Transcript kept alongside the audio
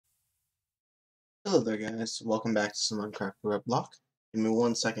Hello there guys, welcome back to some Minecraft GregBlock. Give me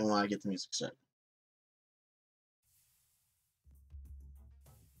 1 second while I get the music started.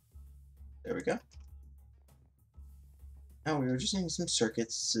 There we go. Now we were just needing some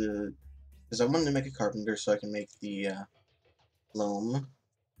circuits because I wanted to make a carpenter so I can make the loam.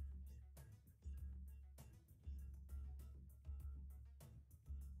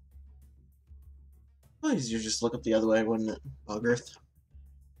 Well, easier to just look up the other way, wouldn't it? Bug Earth.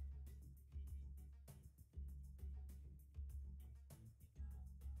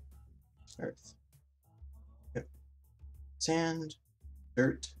 Earth. Yep. Sand.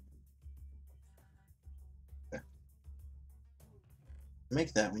 Dirt. Okay. To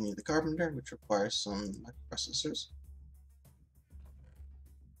make that we need the carpenter, which requires some microprocessors.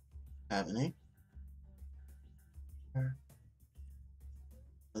 Have any.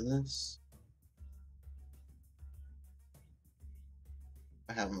 This.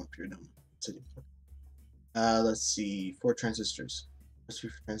 I have them up here, don't I? Let's see, 4 transistors. Recipe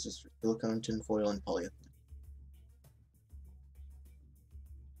for transistors: silicon, tin foil, and polyethylene.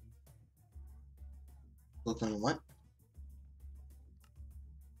 Silicon and what?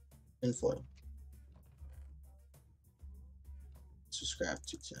 Tin foil. So scrap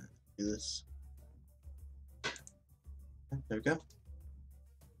 210. Do this. Okay, there we go.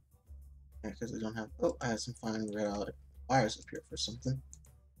 Yeah, because I don't have. Oh, I have some fine red wires up here for something.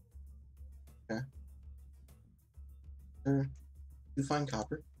 Okay. Do fine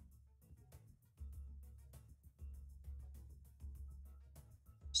copper.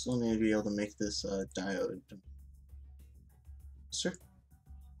 Still need to be able to make this diode. Sir?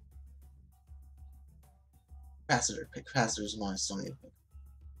 Capacitor. Capacitor is one I still need to pick.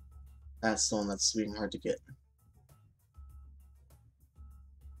 That's the one that's being hard to get.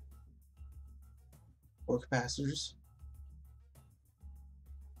 4 capacitors.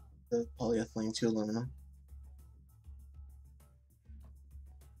 The polyethylene, 2 aluminum.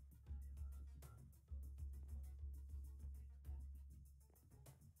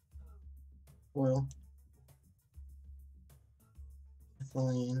 Oil.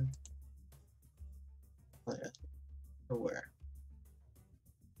 Ethylene. Polyethylene. Or where?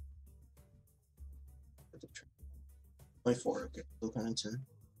 24, okay. Silicon and tin.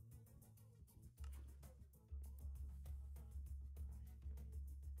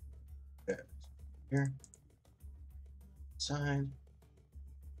 Okay. Here. Side.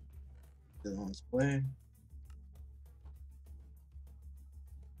 The other one's away.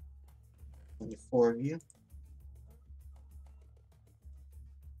 Only 4 of you.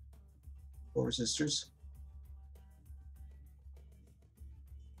 4 resistors.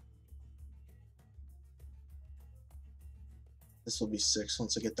 This will be 6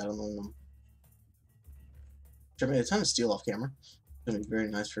 once I get that aluminum. Which I made a ton of steel off camera. It's gonna be very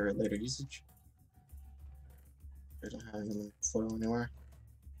nice for later usage. I don't have any foil anywhere.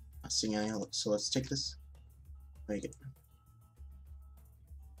 Not seeing any, so let's take this. Make it.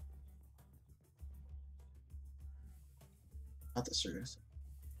 Not this serious.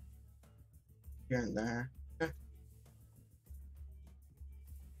 Here and there. Okay.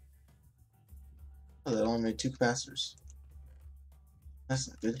 Oh, that only made 2 capacitors. That's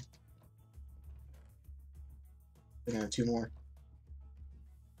not good. I got 2 more.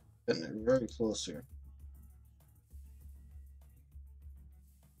 Getting it very close here.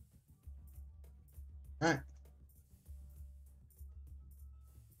 Alright.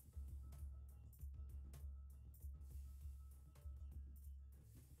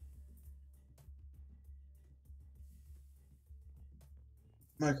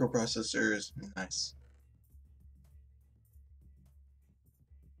 Microprocessors, nice.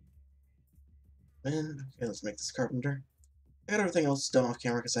 And okay, let's make this carpenter. I got everything else done off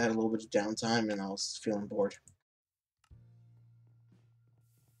camera because I had a little bit of downtime and I was feeling bored.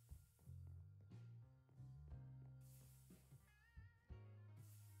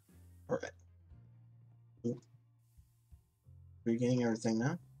 Alright. We're getting everything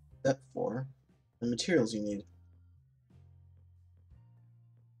now. Step 4. The materials you need.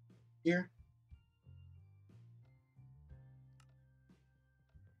 Here.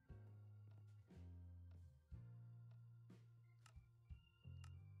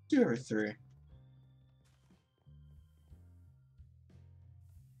 Do every 3.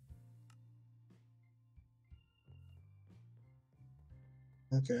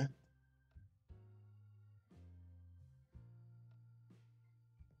 Okay.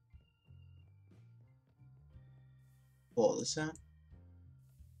 Pull this out.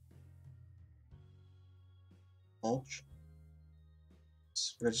 Mulch.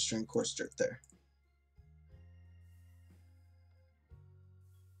 It's registering coarse dirt there.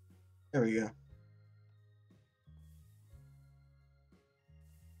 There we go.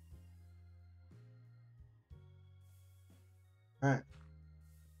 Alright.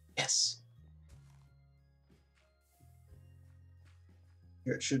 Yes.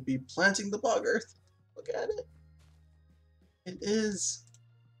 Here it should be planting the bog earth. Look at it. It is.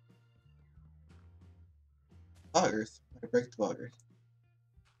 Bog earth. I break the bog earth.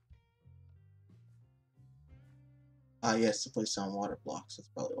 Ah, yes, to place down water blocks. That's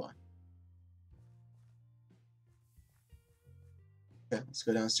probably why. Okay, let's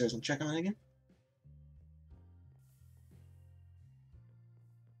go downstairs and check on it again.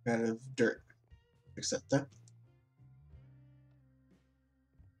 Out of dirt. Accept that.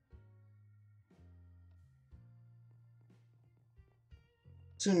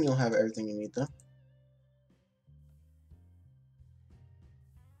 Soon you'll have everything you need, though.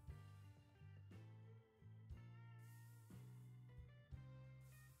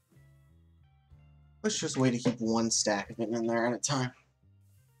 Let's just wait to keep one stack of it in there at a time.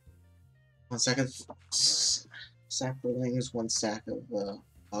 One stack of saplings, one stack of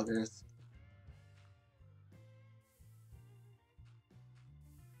bog earth.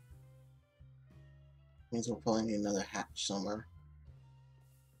 Means we'll probably need another hatch somewhere.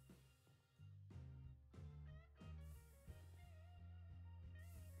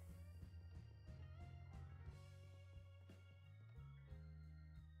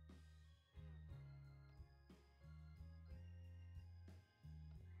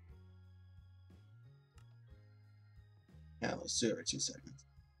 Yeah, let's do it for 2 seconds.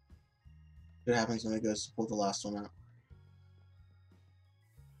 What happens when it goes to pull the last one out?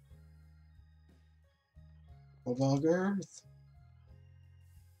 Bog earth.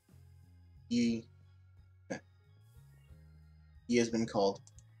 E. Okay. E has been called.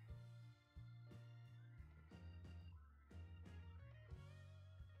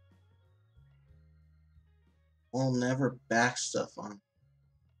 We'll never back stuff on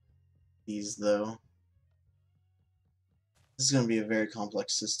these, though. This is going to be a very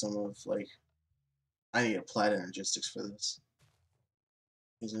complex system of, like, I need applied energistics for this.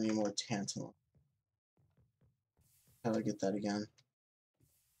 There's going to need more tantalum. How do I get that again?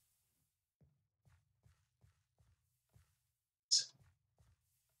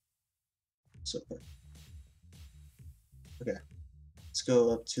 So, okay. Let's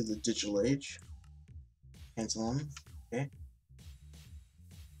go up to the digital age. Tantalum. Okay.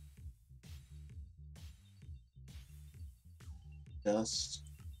 Dust.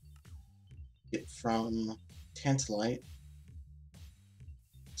 Get from tantalite.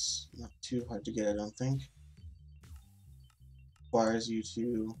 It's not too hard to get, I don't think. Requires you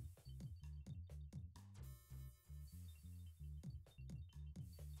to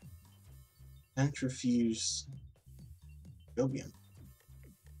centrifuge niobium.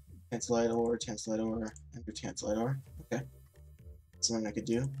 Tantalite ore, and your tantalite ore. Okay. Something I could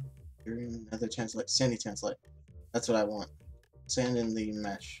do. Another tantalite, sandy tantalite. That's what I want. Sand in the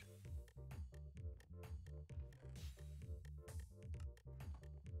mesh.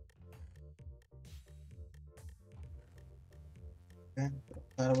 Okay, put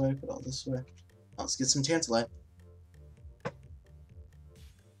that away, put all this away. Now let's get some tantalite.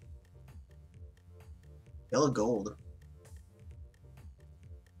 Yellow gold.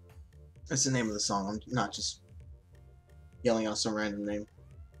 That's the name of the song. I'm not just yelling out some random name.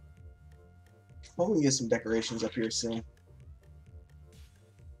 Hope we can get some decorations up here soon.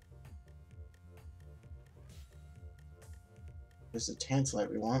 There's the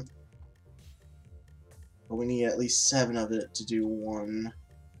tantalite we want. But we need at least 7 of it to do one.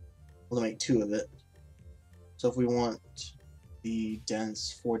 Well, to make 2 of it. So if we want the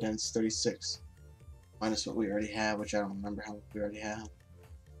dense, 4 dense, 36, minus what we already have, which I don't remember how much we already have.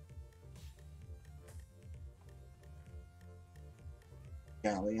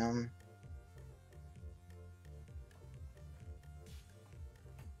 Gallium.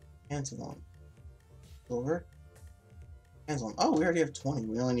 Tantalum. Silver. Tantalum. Oh, we already have 20.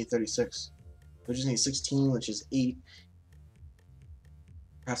 We only need 36. We just need 16, which is 8.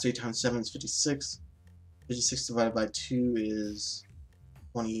 Perhaps 8 times 7 is 56. 56 divided by 2 is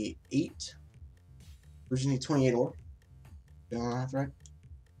 28. We just need 28 ore. Doing that right?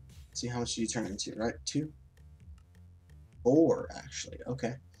 See how much do you turn it into, right? 2? 4, actually.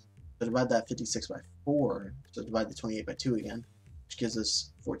 Okay. So divide that 56 by 4. So divide the 28 by 2 again, which gives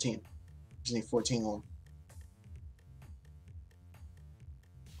us 14. We just need 14 ore.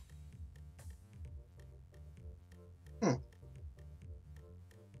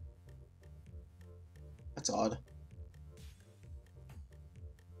 That's odd.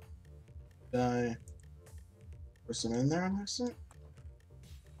 Did I put some in there on accident?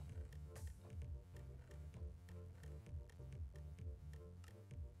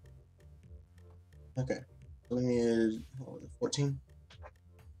 Okay. So we need 14?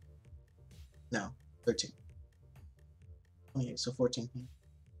 No, 13. 28, so 14.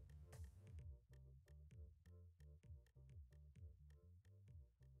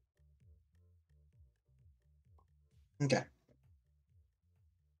 Okay.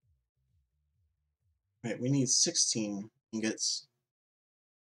 Wait, we need 16 ingots,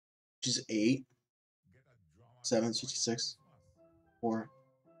 which is 8. 7, 56. 4.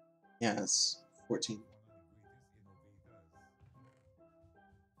 Yeah, that's 14.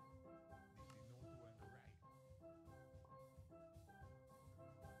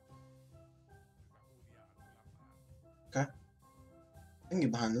 Okay. I can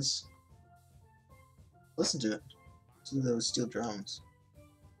get behind this. Listen to it. Listen to those steel drums.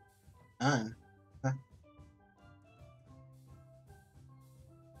 9. Okay.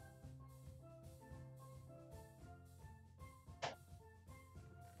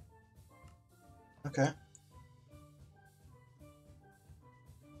 Okay.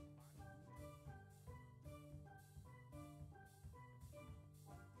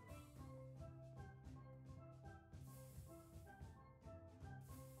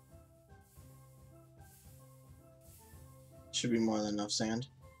 Should be more than enough sand.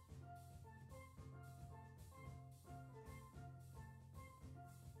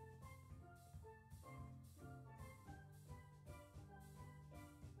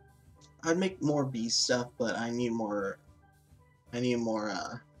 I'd make more bee stuff, but I need more.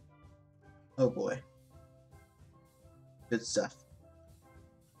 Oh boy. Good stuff.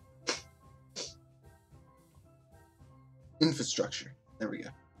 Infrastructure. There we go.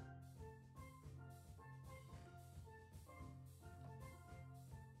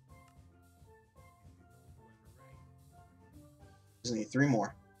 Just need 3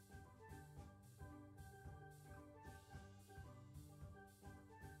 more.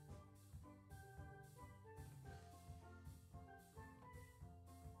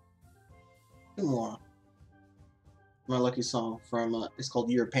 Two more. My lucky song from it's called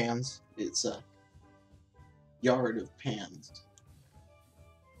Year of Pans. It's a Yard of Pans.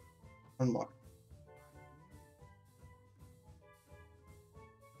 1 more.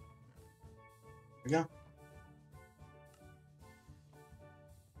 There we go.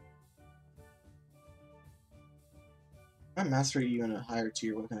 If I master you in a higher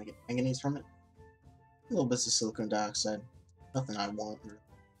tier, what can I get? Manganese from it? A little bits of silicon dioxide. Nothing I want.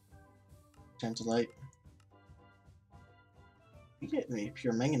 Tantalite. You get me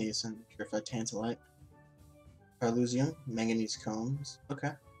pure manganese and purified tantalite. Carlusium, manganese combs.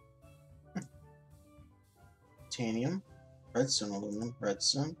 Okay. Titanium, redstone, aluminum,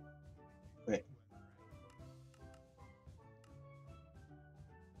 redstone. Wait.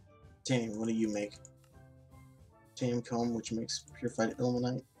 Titanium, what do you make? Titanium comb, which makes purified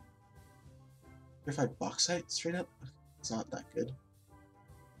ilmenite. Purified bauxite, straight up? It's not that good.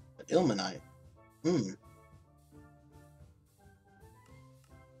 But ilmenite.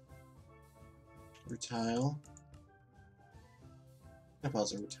 Rutile.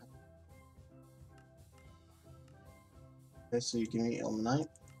 Pause rutile. Okay, so you give me ilmenite.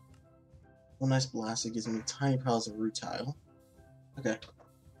 One nice blast, it gives me tiny piles of rutile. Okay.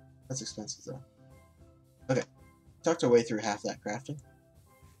 That's expensive though. Okay. Talked our way through half that crafting.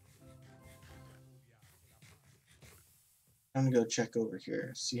 I'm gonna go check over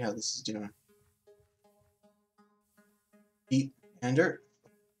here, see how this is doing. Heat and dirt.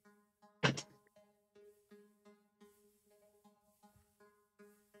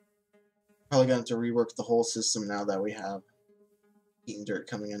 Probably going to rework the whole system now that we have heat and dirt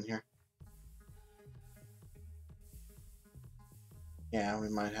coming in here. Yeah, we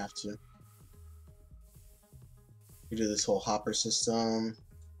might have to. We do this whole hopper system.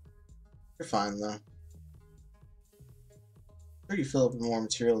 You're fine though. Sure, you fill up with more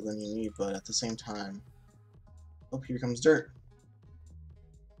material than you need, but at the same time, oh, here comes dirt.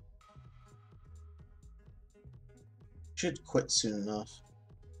 Should quit soon enough.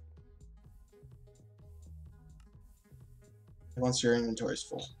 Once your inventory is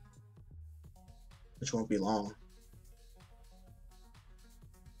full, which won't be long.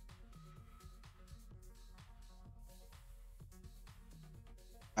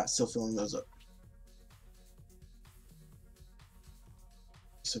 Still filling those up.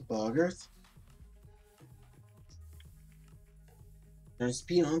 So bog earth. There's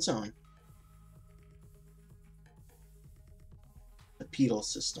speed on its own. The pedal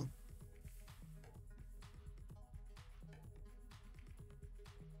system.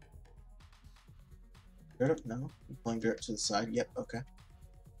 Dirt up? No. I'm pulling dirt to the side. Yep, okay.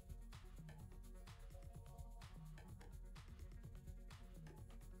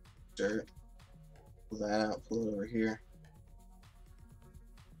 Dirt. Pull that out, pull it over here.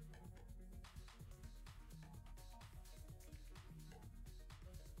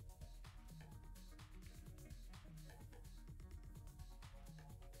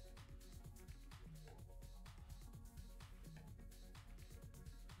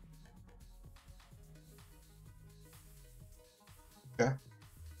 Okay.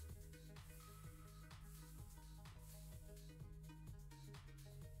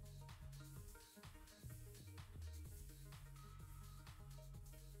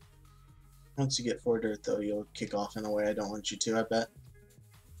 Once you get 4 dirt, though, you'll kick off in a way I don't want you to, I bet.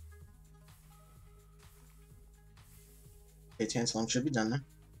 Okay, Tantalum should be done now.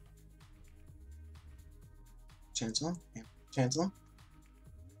 Tantalum, yeah. Tantalum.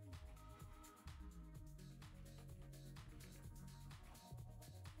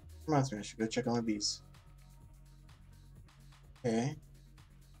 Come on, I should go check on my bees. Okay.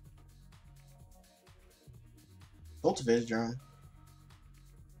 Cultivated drone.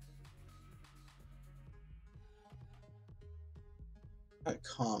 Quite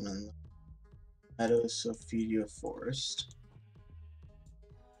common. Meadows, so feed you a forest.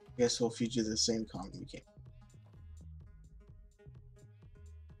 I guess we'll feed you the same common we can.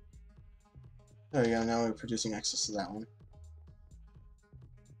 There we go, now we're producing access to that one.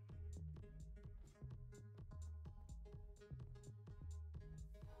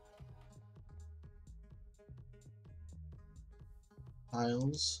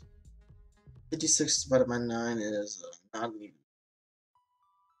 Piles. 56 divided by 9 is not even.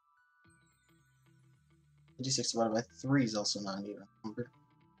 56 divided by 3 is also not an even number.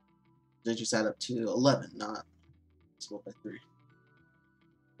 They just add up to 11, not split by 3.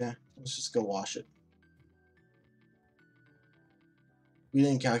 Yeah, let's just go wash it. We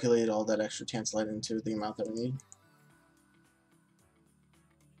didn't calculate all that extra tantalite into the amount that we need.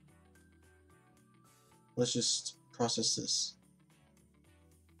 Let's just process this.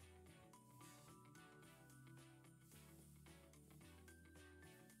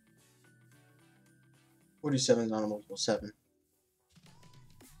 $47 is on a multiple 7.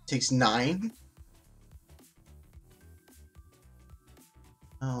 Takes 9?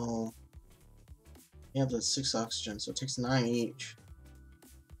 Oh. Yeah, that's 6 oxygen, so it takes 9 each.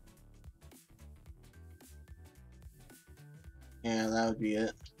 Yeah, that would be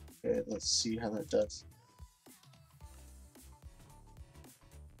it. Okay, let's see how that does.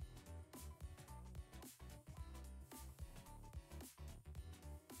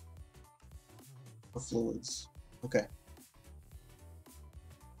 For fluids. Okay.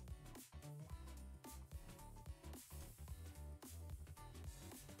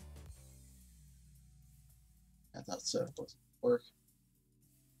 I thought so. It doesn't work.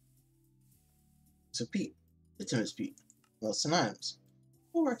 So peat. Bituminous peat. Well, synonyms.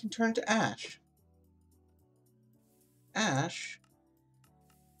 Or I can turn to ash. Ash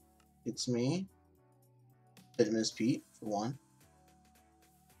gets me bituminous peat for 1.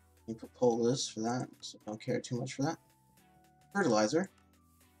 You put Polis for that, so don't care too much for that. Fertilizer.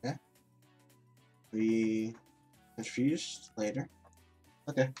 Okay. We infused later.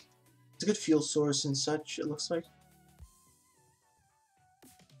 Okay. It's a good fuel source and such, it looks like.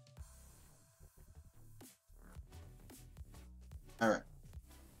 Alright.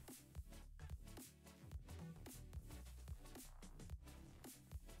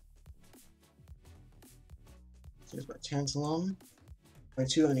 Here's my tantalum.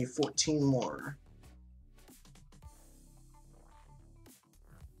 22, I need 14 more.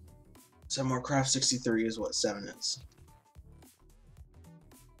 7 more craft, 63 is what 7 is.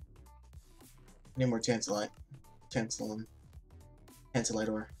 I need more tantalite. Tantalum. Tantalite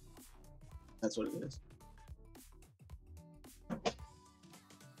ore. That's what it is.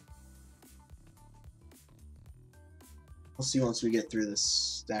 We'll see once we get through this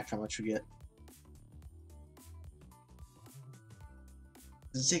stack how much we get.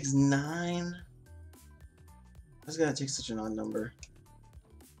 It takes 9? I just gotta take such an odd number.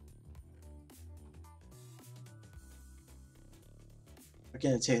 Why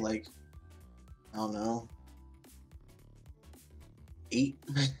can't it take like, I don't know, 8?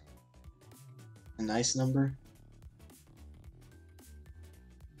 A nice number.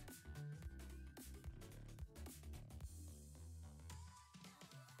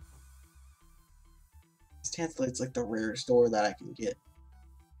 This tantalite's like the rarest ore that I can get.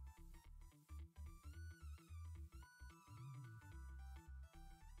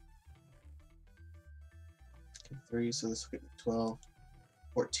 Okay, 3, so this will get me 12.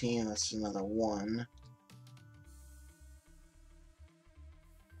 14, that's another 1.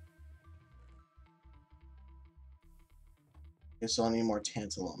 Okay, so I'll need more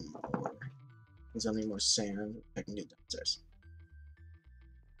tantalum ore. Because I'll need more sand if I can get downstairs.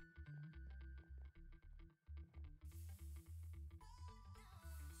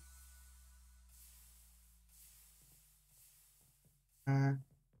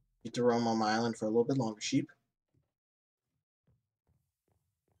 Get to roam on my island for a little bit longer, sheep.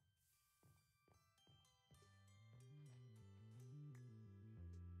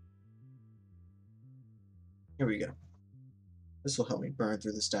 Here we go. This will help me burn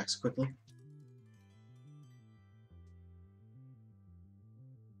through the stacks quickly.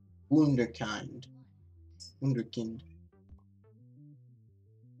 Wunderkind. Wunderkind.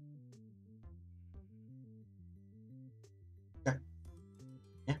 Okay.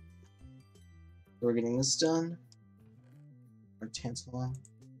 Yeah. We're getting this done. Our Tantalon.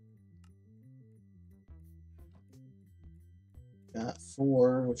 Got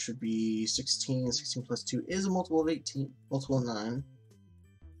 4, which would be 16. 16 plus 2 is a multiple of 18. Multiple of 9.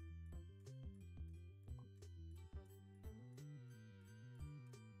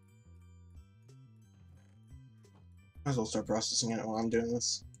 Might as well start processing it while I'm doing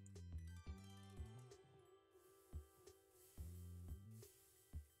this.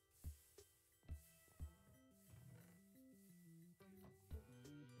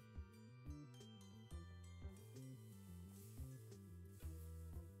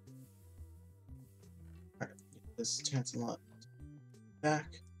 Alright, get this Tantalon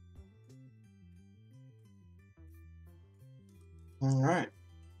back. Alright.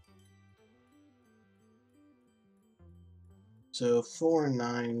 So 4 and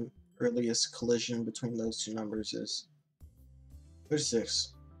 9, earliest collision between those two numbers is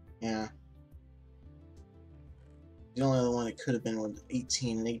 36. Yeah. The only other one it could have been was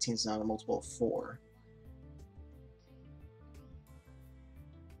 18, and 18 is not a multiple of 4.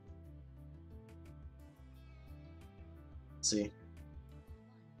 Let's see.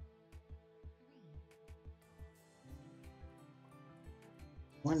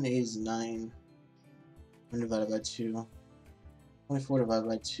 One is 9. 1 divided by 2. 24 divided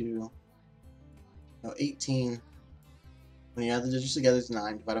by 2. No, 18. When you add the digits together, it's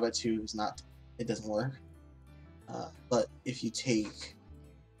 9. Divided by 2 is not, it doesn't work. But if you take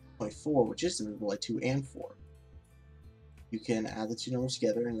 24, which is divisible by 2 and 4, you can add the two numbers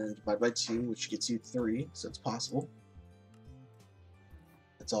together and then divide by 2, which gets you 3, so it's possible.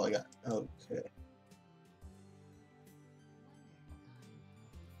 That's all I got. Okay.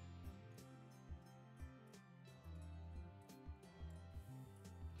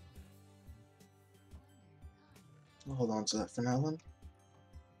 I'll hold on to that for now then.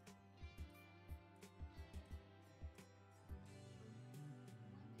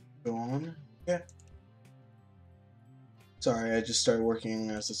 Go on. Okay. Sorry, I just started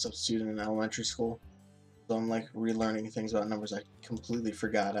working as a substitute in elementary school. So I'm like relearning things about numbers I completely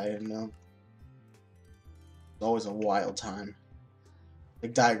forgot I had known. It's always a wild time.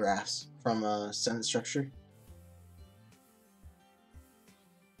 Like digraphs from a sentence structure.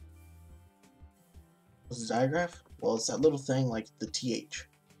 What's a digraph? Well, it's that little thing like the TH.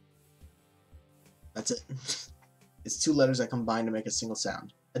 That's it. It's 2 letters that combine to make a single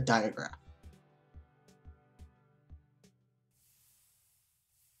sound. A digraph.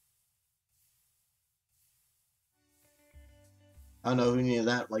 I don't know who needed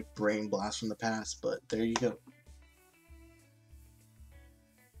that like brain blast from the past, but there you go.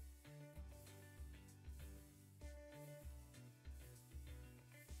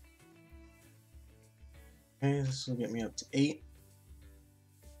 Okay, this will get me up to 8,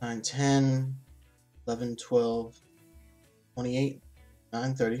 9, 10, 11, 12, 28,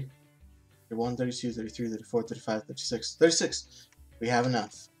 9, 30, 31, 32, 33, 34, 35, 36, 36. We have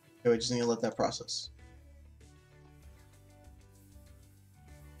enough. Okay, we just need to let that process.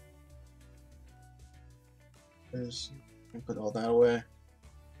 Put all that away.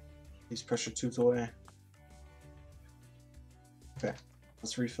 These pressure tubes away. Okay,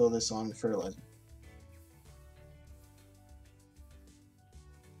 let's refill this on fertilizer.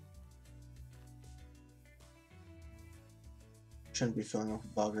 Shouldn't be filling up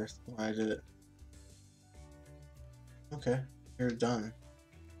with bog earth when I did it. Okay, you're done.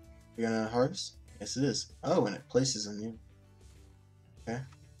 You're gonna harvest? Yes, it is. Oh, and it places in you. Okay,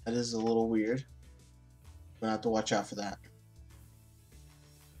 that is a little weird. We're gonna have to watch out for that.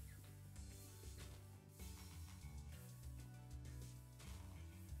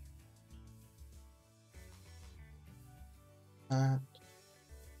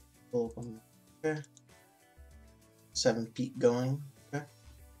 Okay. 7 peak going. Okay.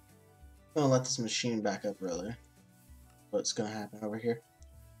 I'm gonna let this machine back up really. What's gonna happen over here?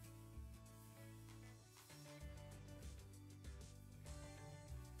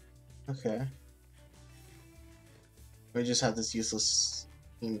 Okay. We just have this useless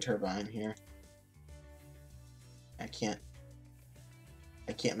steam turbine here. I can't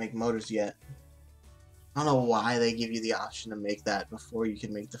make motors yet. I don't know why they give you the option to make that before you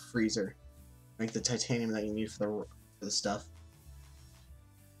can make the freezer. Make the titanium that you need for the stuff.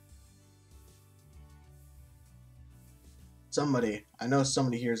 Somebody, I know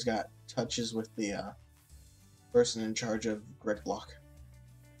somebody here's got touches with the person in charge of GregBlock.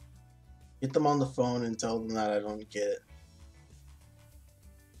 Get them on the phone and tell them that I don't get it.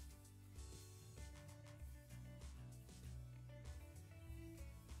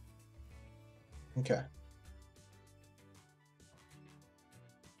 Okay.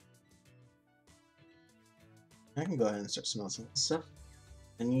 I can go ahead and start smelting this stuff.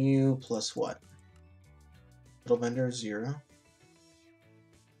 And you plus what? Metal Bender 0.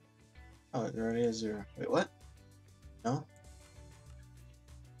 Oh, it already is 0. Wait, what? No?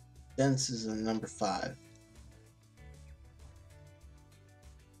 Dense is a number 5. Do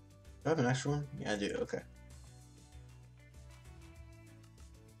I have an extra one? Yeah, I do. Okay.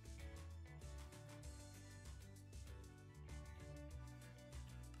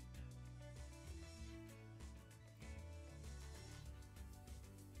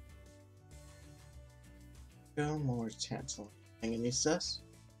 Go more tantalum. Manganese dust.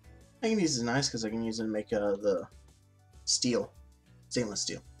 Manganese is nice because I can use it to make the steel, stainless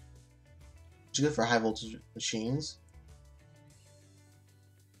steel, which is good for high voltage machines.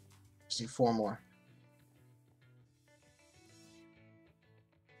 Just need 4 more.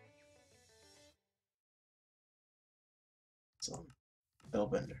 So, metal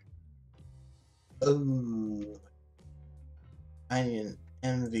bender. Oh, I need an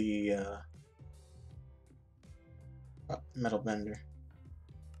envy metal bender.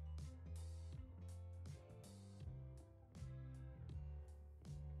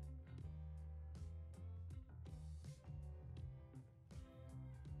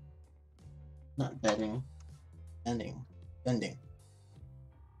 Not bedding, bending.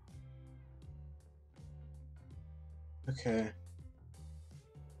 Okay.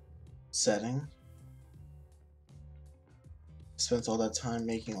 Setting. Spent all that time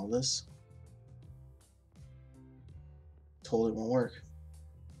making all this. Totally won't work.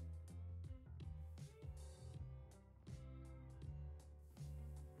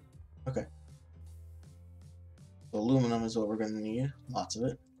 Okay. So aluminum is what we're going to need. Lots of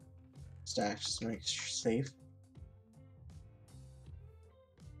it. Stash just to make it safe.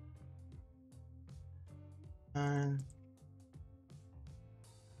 And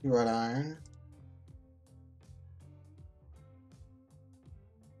wrought iron.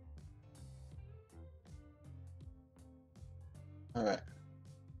 Alright.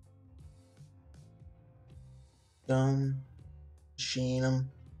 Done. Machine them.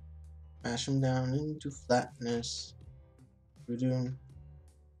 Mash them down into flatness. Doo-doom.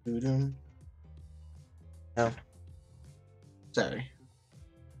 Doo-doom. Oh. Sorry.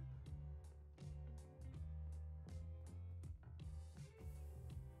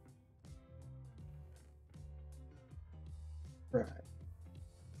 Right.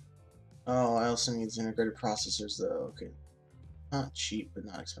 Oh, I also need integrated processors though. Okay. Not cheap, but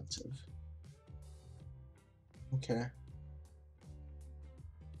not expensive. Okay.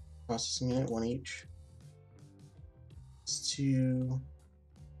 Processing unit, 1 each. It's 2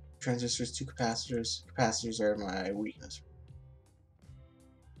 transistors, 2 capacitors. Capacitors are my weakness.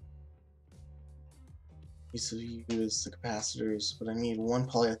 ECU is the capacitors, but I need 1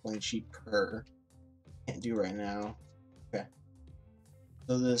 polyethylene sheet per. Can't do right now. Okay.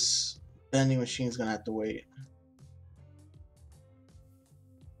 So this bending machine is gonna have to wait.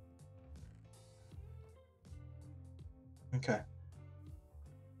 Okay.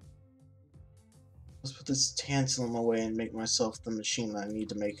 Let's put this tantalum away and make myself the machine that I need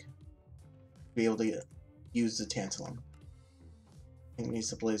to be able to use the tantalum. I think it needs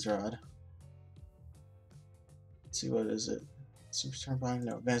the blaze rod. Let's see, what is it? Super turbine?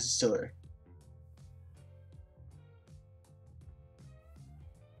 No, advanced distillery.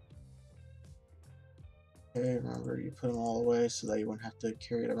 Okay, remember you put them all away so that you won't have to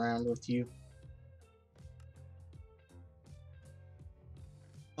carry it around with you.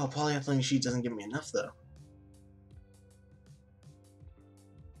 Oh, polyethylene sheet doesn't give me enough though.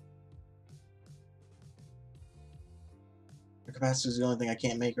 The capacitor is the only thing I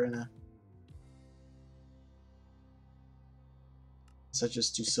can't make right now. So I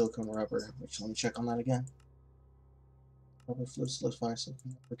just do silicone rubber, which let me check on that again. Rubber fluid solidifier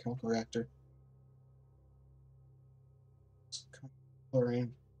silicone rubber chemical reactor.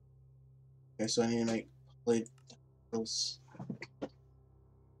 Chlorine. Okay, so I need to make polydictyls,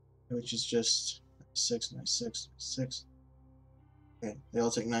 which is just 96. Okay, they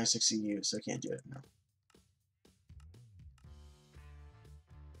all take 96 EU, so I can't do it. No.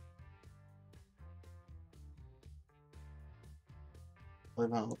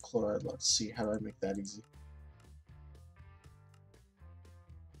 Polyvinyl chloride. Let's see, how do I make that easy?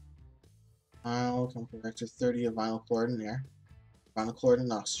 Vinyl chemical reactor, 30 of vinyl chloride in air. Vinyl chloride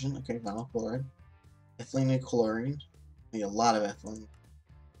and oxygen. Okay, vinyl chloride. ethylene and chlorine. I need a lot of ethylene.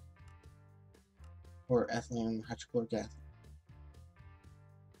 Or ethylene hydrochloric acid.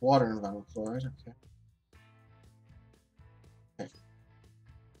 Water and vinyl chloride, okay.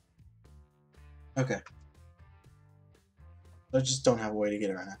 Okay. I just don't have a way to get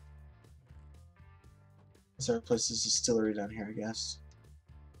it right now. So I replace this distillery down here, I guess.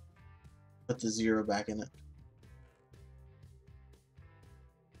 Put the 0 back in it.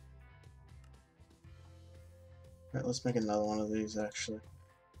 Alright, let's make another one of these actually.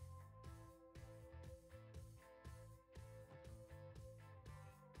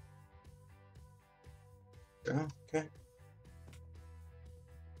 Okay.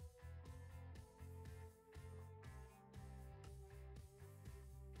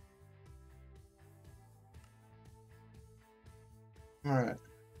 Alright.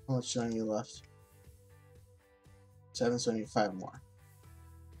 How much do I need left? 7, so I need 5 more.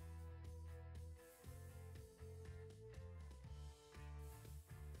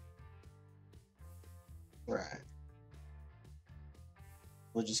 Right.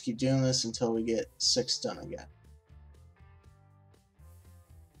 We'll just keep doing this until we get 6 done again.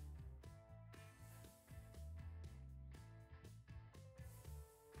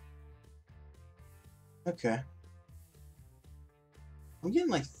 Okay. I'm getting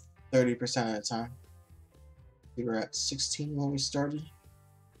like 30% at a time. We were at 16 when we started.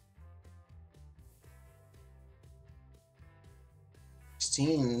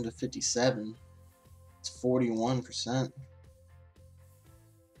 16 to 57. It's 41%.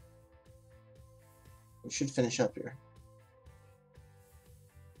 We should finish up here.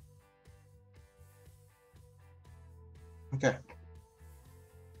 Okay.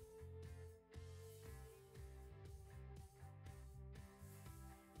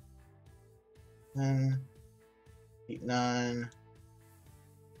 Then 8, 9.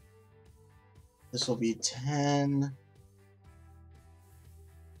 This will be 10.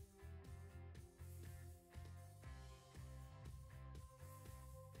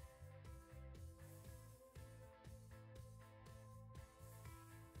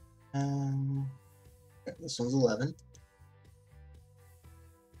 Okay, this one's 11.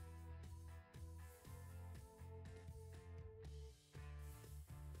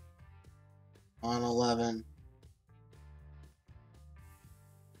 On 11.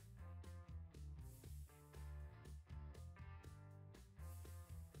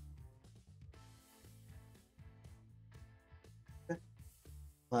 Okay.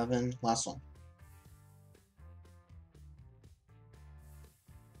 11, last one.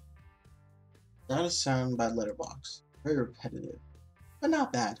 That is sound by letterbox. Very repetitive, but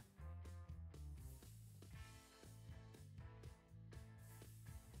not bad.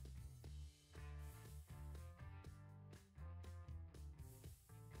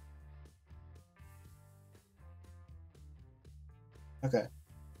 Okay.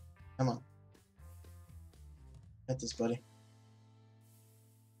 Come on. Get this, buddy.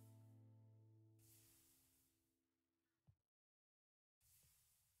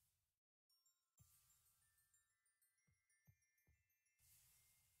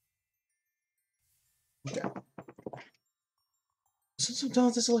 Okay. Since I'm done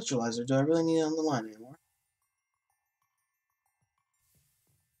with this electrolyzer, do I really need it on the line anymore?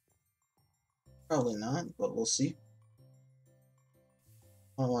 Probably not, but we'll see.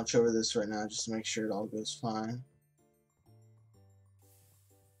 I'll watch over this right now just to make sure it all goes fine.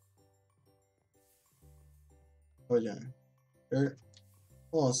 What are we doing? Dirt.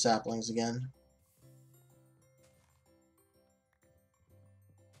 Pulling saplings again.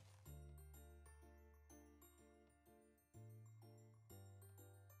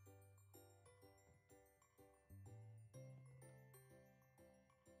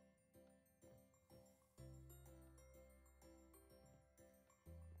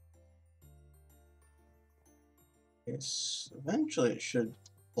 Yes, eventually it should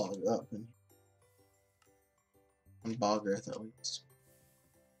clog up and on bog earth at least.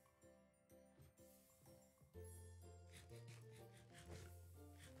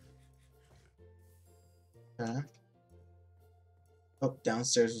 Okay. Oh,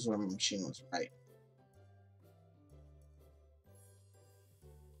 downstairs is where my machine was, right.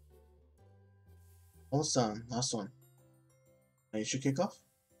 Almost done. Last one. Now you should kick off.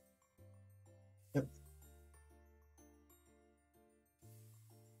 Yep.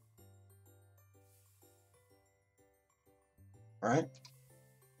 Alright.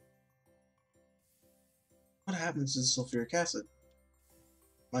 What happens to the sulfuric acid?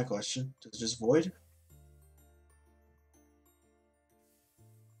 My question. Does it just void?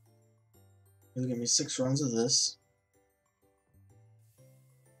 It'll give me 6 runs of this.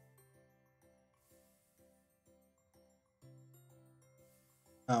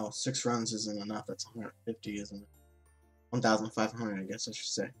 Oh, 6 runs isn't enough. That's 150, isn't it? 1,500, I guess I should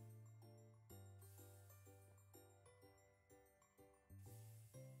say.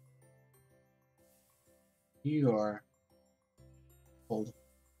 You are old.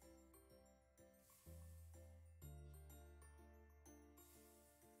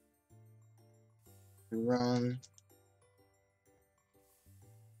 Run.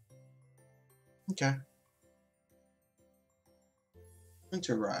 Okay.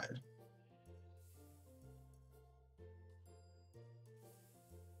 Winter ride.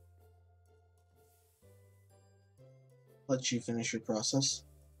 Let you finish your process.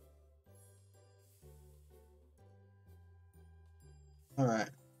 Alright.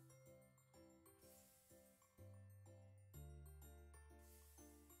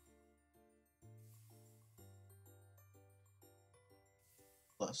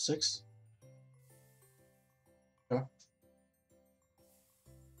 Left 6. Okay.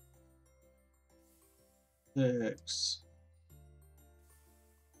 6.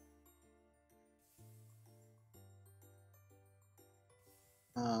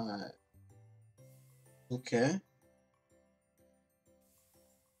 Okay.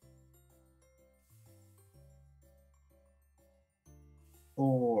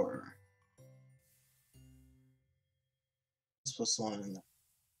 4. Let's put someone in there.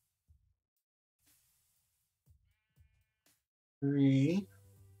 3.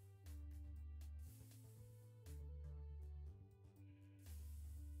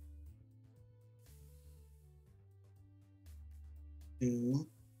 2.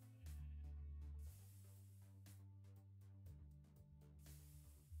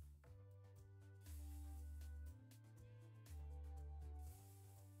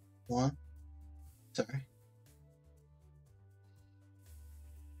 1. Sorry.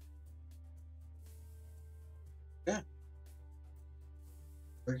 Yeah.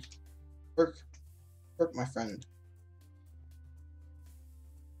 Work. Work. Work, my friend.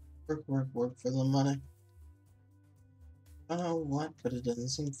 Work, work, work for the money. I don't know what, but it doesn't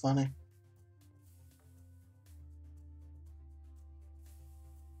seem funny.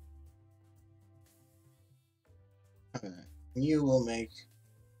 Okay. You will make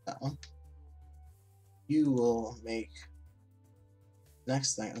that one. You will make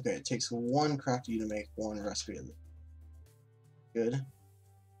next thing. Okay, it takes 1 crafty to make 1 recipe of it. Good.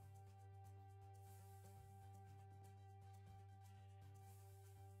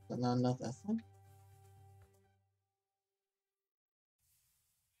 But not enough ethylene.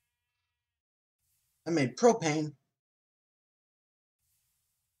 I made propane.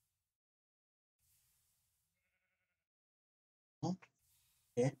 Oh,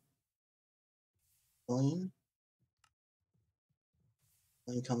 okay. Ethylene.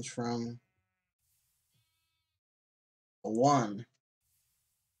 Ethylene comes from a 1.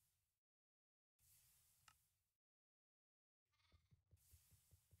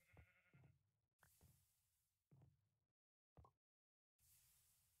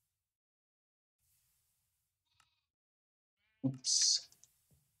 Oops.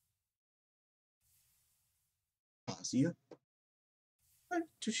 Pause you. What?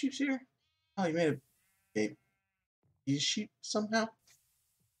 2 sheeps here? Oh, you made a baby sheep somehow?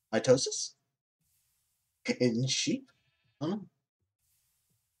 Mitosis? In sheep? I don't know.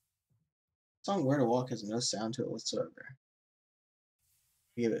 The song Where to Walk has no sound to it whatsoever.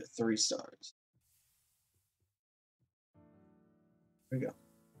 Give it 3 stars. There we go.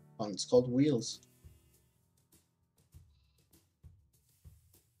 It's called Wheels.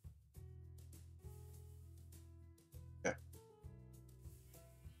 Okay.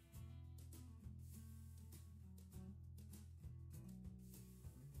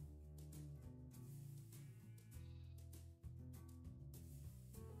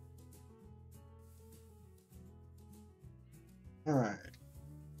 Alright.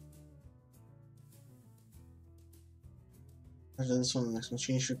 After this one, the next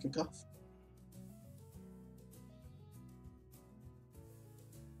machine should kick off.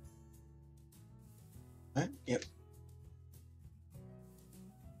 Alright, yep.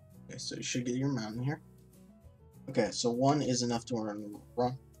 Okay, so you should get your mountain here. Okay, so 1 is enough to run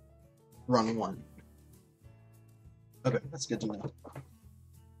 1. Okay, that's good to know.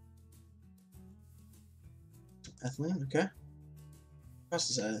 Ethylene, okay.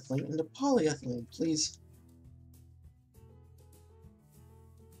 Process ethylene into polyethylene, please.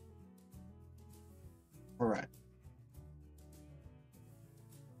 Alright.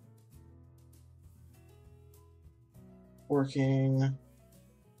 Working.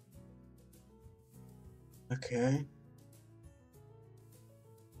 Okay.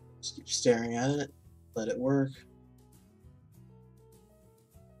 Just keep staring at it. Let it work.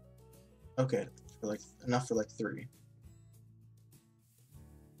 Okay, for like enough for like 3.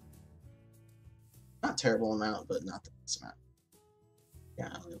 Not terrible amount, but not the best amount. Yeah,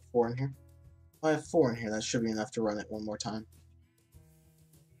 I only have 4 in here. I have 4 in here. That should be enough to run it one more time.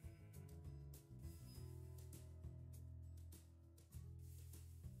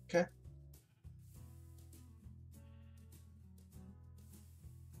 Okay.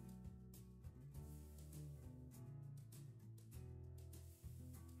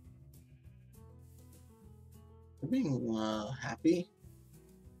 We're being happy,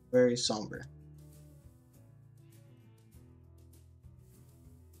 very somber.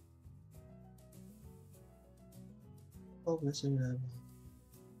 Oh,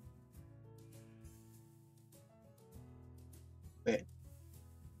 wait,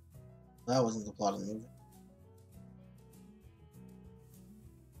 that wasn't the plot of the movie.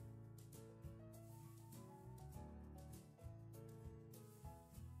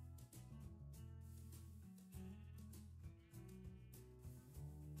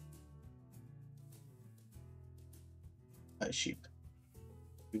 Hi, sheep.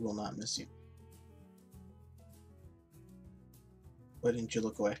 We will not miss you. Why didn't you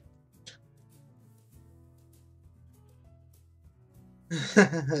look away?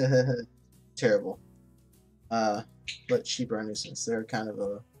 Terrible. But sheep are a nuisance. They're kind of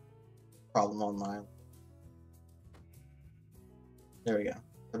a problem on my island. There we go. Is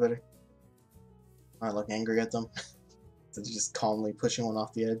that better? I look angry at them. So just calmly pushing one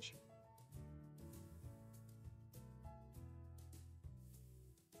off the edge.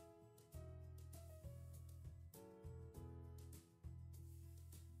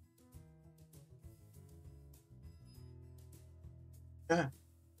 Yeah.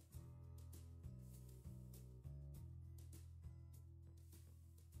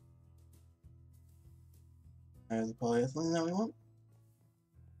 There's the polyethylene that we want.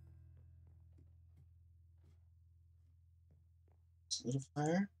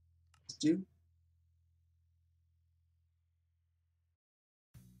 Solidifier. Let's do.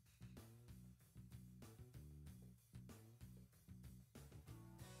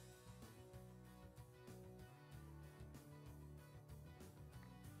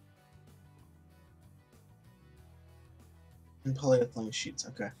 And polyethylene sheets.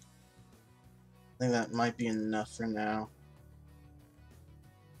 Okay. I think that might be enough for now.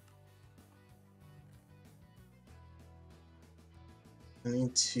 I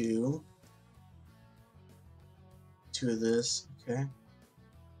need 2 of this. Okay.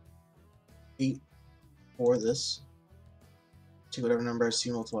 8 for this. To whatever number I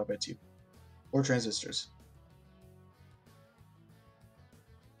see multiplied by 2. 4 transistors.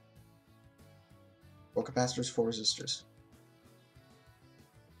 4 capacitors, 4 resistors.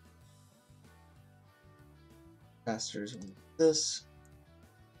 Capacitors with this.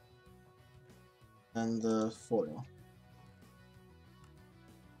 And the foil.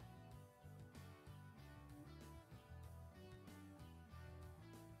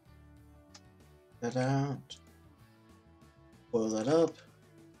 That out. Boil that up.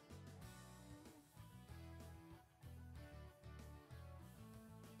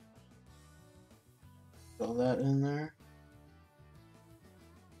 Fill that in there.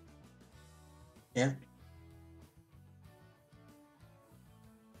 Yeah.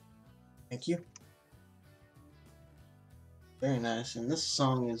 Thank you. Very nice. And this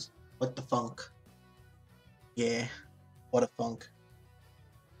song is What the Funk. Yeah. What a funk.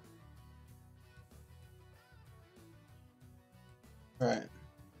 Alright.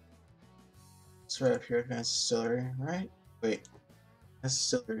 It's right up here, advanced distillery, right? Wait. That's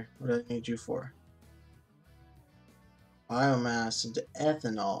distillery. What do I need you for? Biomass into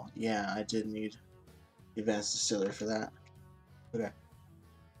ethanol. Yeah, I did need the advanced distillery for that. Okay.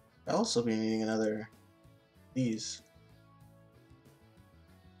 I'll also be needing another these.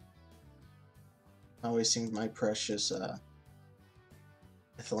 Not wasting my precious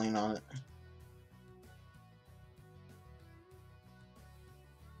ethylene on it.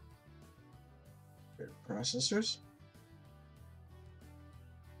 Processors.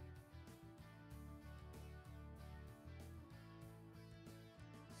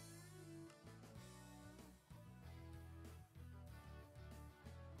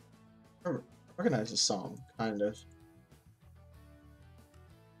 I recognize the song, kind of.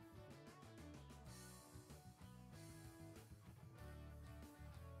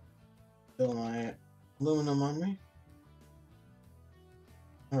 Fill my aluminum on me.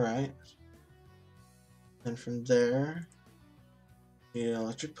 Alright. And from there, need an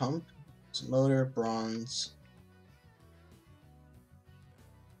electric pump, some motor, bronze.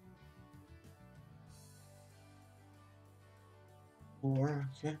 4.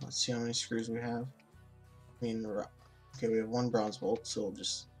 Okay, let's see how many screws we have. I mean, okay, we have 1 bronze bolt, so we'll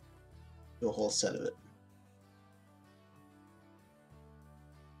just do a whole set of it.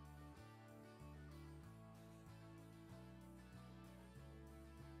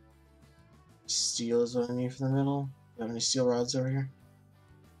 Steel is what I need for the middle. Do you have any steel rods over here?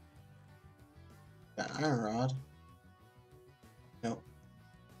 Got an iron rod. Nope.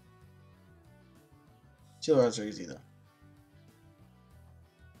 Steel rods are easy though.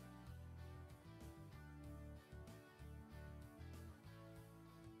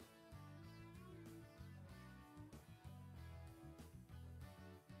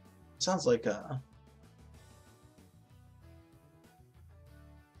 Sounds like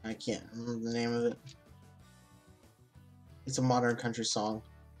I can't remember the name of it. It's a modern country song.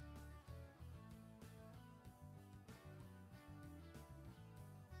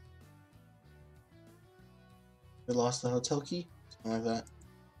 We lost the hotel key? Something like that.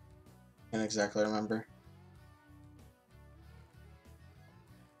 Can't exactly remember.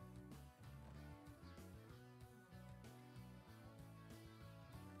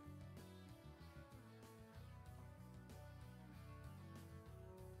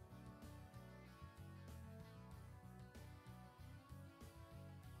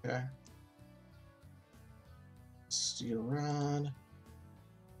 Okay. Steel rod.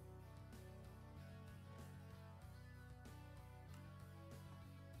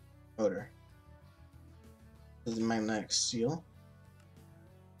 Motor. This is magnetic steel.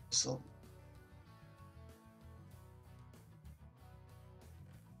 So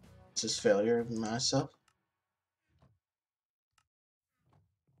this is failure of myself.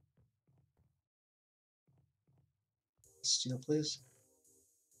 Steel, please.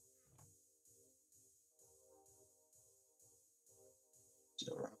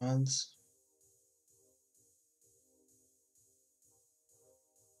 Steel rods.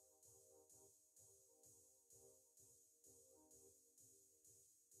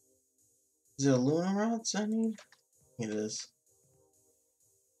 Is it aluminum rods I need? It is.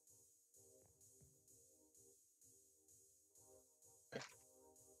 Okay.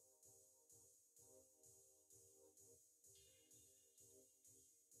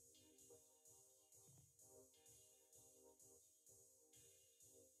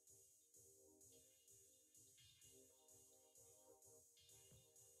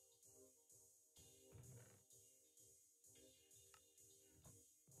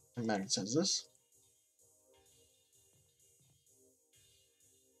 And magnet says this.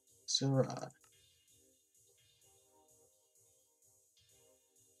 Steel rod.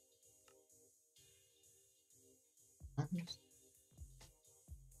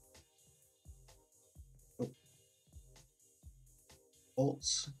 Oh.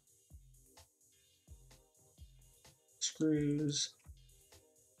 Bolts. Screws.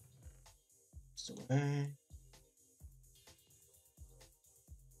 Just away.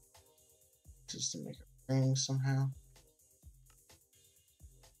 Just to make a ring somehow.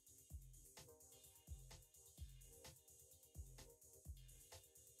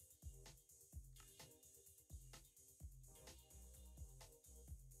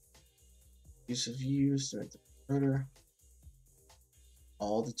 Use of use to make the rotor.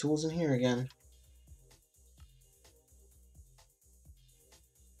 All the tools in here again.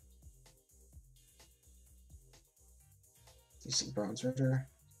 Decent bronze rotor.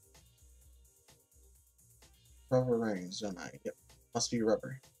 Rubber rings, don't I? Yep. Must be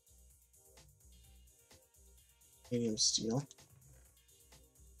rubber. Medium steel.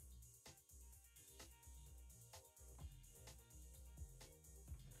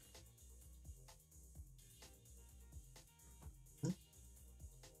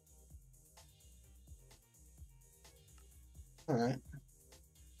 Alright.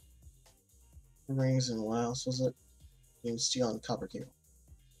 Rings and what else was it? Medium steel and copper cable.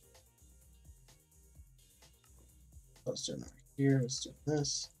 Let's do it right here. Let's do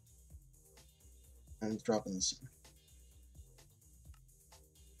this. And dropping this in.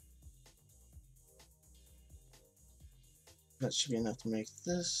 That should be enough to make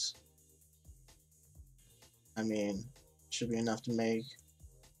this. I mean, should be enough to make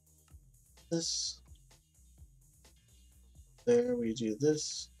this. There we do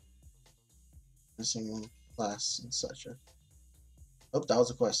this. Missing glass and such. Oh, that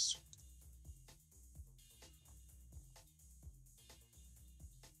was a quest.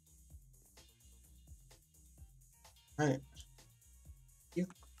 Alright. You've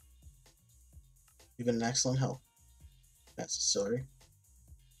been an excellent help. That's a story.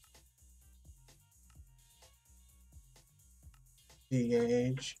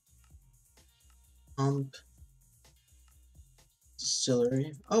 Gauge. Pump.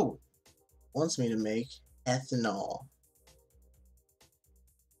 distillery. Oh, wants me to make ethanol.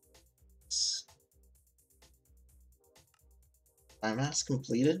 Biomass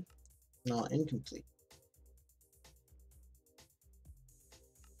completed, not incomplete.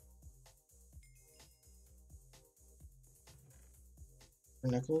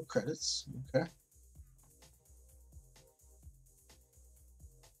 Nickel credits, okay.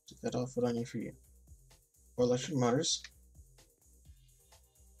 Take that off. What I need for you? 4 electric motors.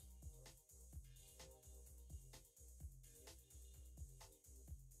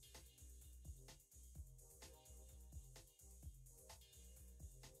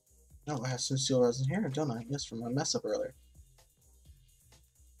 Oh, I have some steel rods in here, don't I? Yes, from my mess up earlier.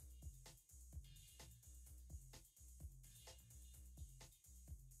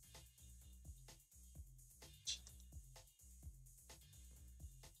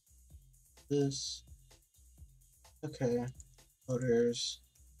 This. Okay. Motors.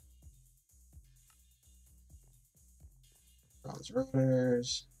 Bronze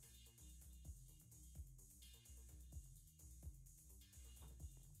rotors.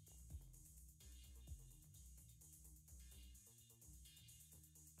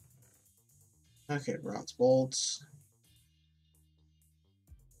 Okay, bronze bolts.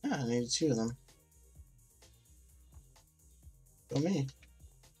 Yeah, I needed 2 of them. Go me.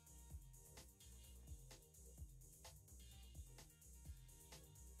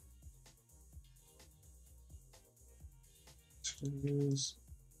 Screws.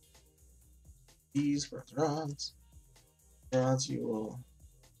 These were the rods. Rods you will.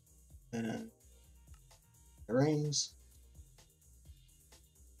 And the rings.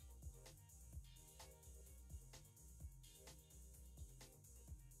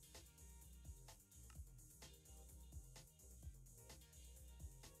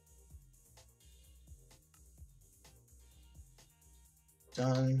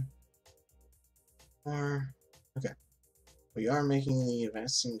 Done. More. Okay. We are making the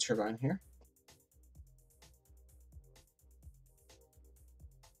advanced steam turbine here.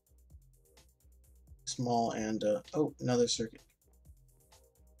 Small and oh, another circuit.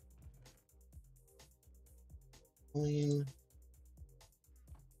 Clean.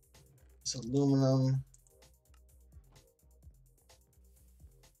 It's aluminum.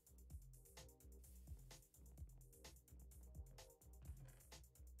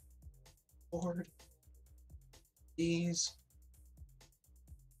 Board. These.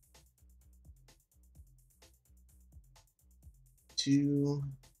 Two.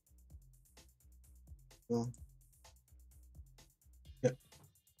 Boom. Yep.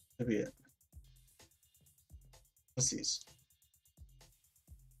 That'd be it. What's these?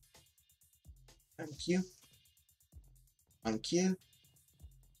 Thank you. Thank you.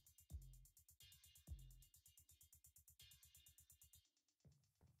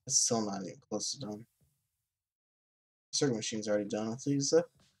 It's still not even close to done. Circuit machine's already done with these though.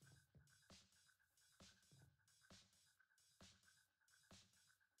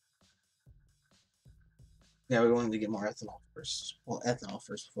 Yeah, we wanted to get more ethanol first. Well, ethanol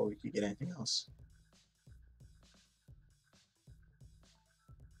first before we could get anything else.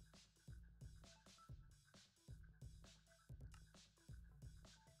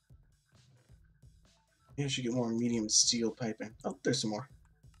 Maybe I should get more medium steel piping. Oh, there's some more.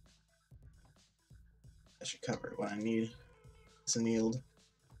 That should cover what I need. It's annealed.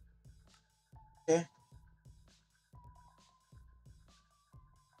 Okay.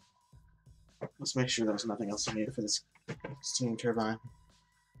 Let's make sure there's nothing else I need for this steam turbine.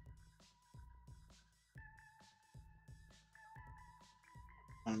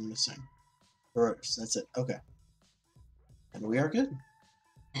 I'm missing. Rotors, that's it. Okay. And we are good.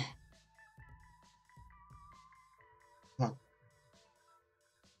 Come on.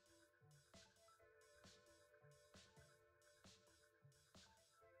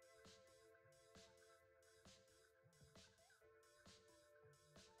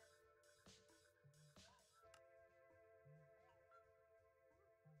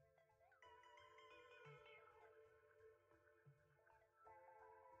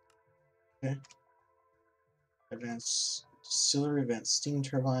 Okay. Advanced distillery, advanced steam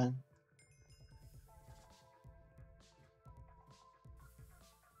turbine.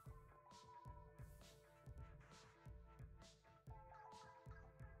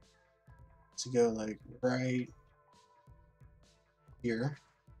 To go like right here.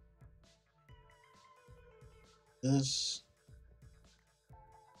 This.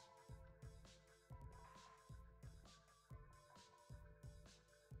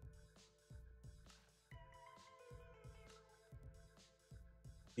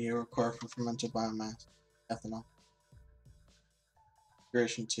 You require for fermented biomass, ethanol.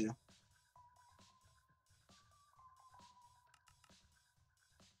 Duration 2.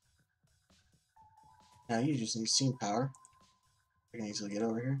 Now you just need steam power. I can easily get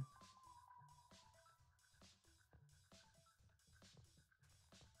over here.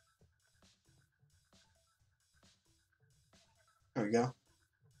 There we go.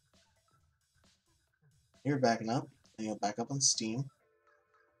 You're backing up, and you'll back up on steam.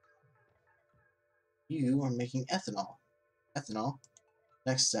 You are making ethanol. Ethanol.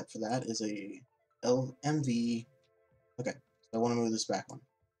 Next step for that is a MV. Okay, so I want to move this back one.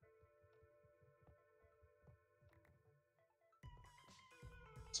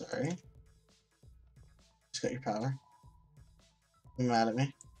 Sorry. Just got your power. You're mad at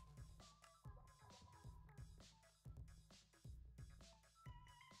me.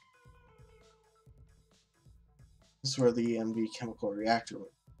 This is where the MV chemical reactor would.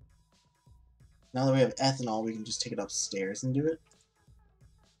 Now that we have ethanol, we can just take it upstairs and do it.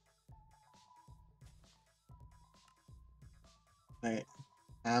 Right.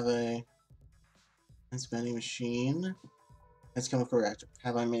 Have a vending machine. It's chemical reactor.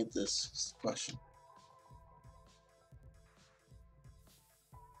 Have I made this question?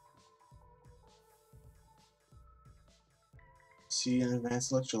 See an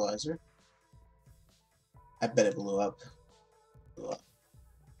advanced electrolyzer. I bet it blew up. Blew up.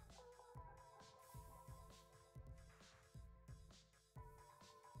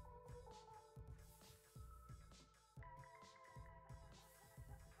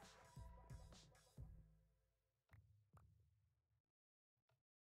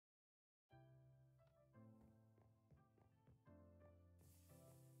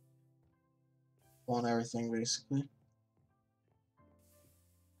 On everything basically.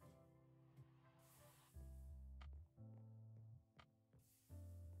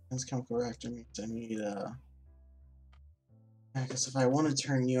 This chemical reactor means I need I guess if I want to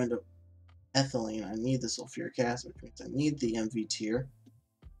turn you into ethylene, I need the sulfuric acid, which means I need the MV tier.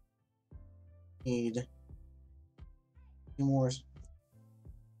 Need 2 more.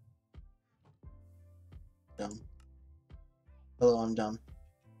 Dumb. Hello, I'm dumb.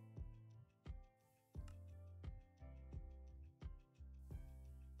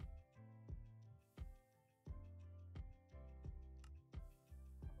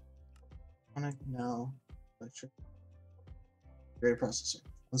 No. Electric. Gray processor.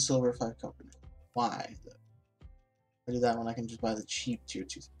 1 silver, 5 copper. Why? If I do that one, I can just buy the cheap tier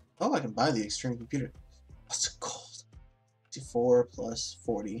 2. Oh, I can buy the extreme computer. What's it called? 64 plus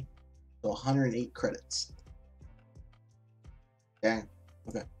 40. So 108 credits. Dang.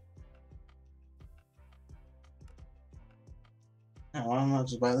 Okay. Now, why don't I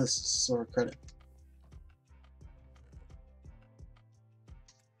just buy this silver credit?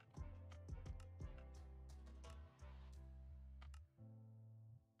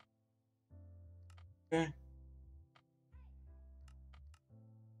 Okay.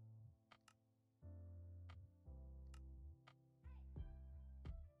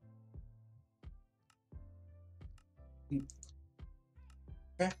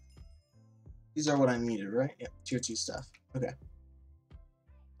 Okay. These are what I needed, right? Yep, tier 2 stuff. Okay.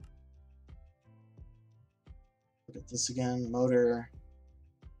 Look at this again. Motor.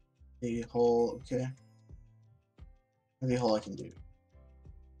 The hole. Okay. The hole I can do.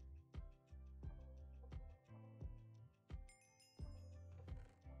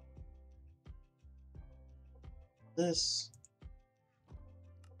 This.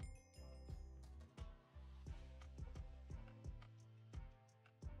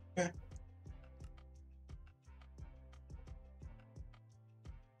 Okay.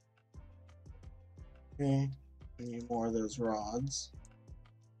 Okay. I need more of those rods.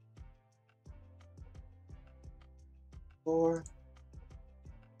 4.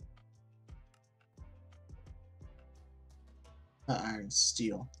 Not iron,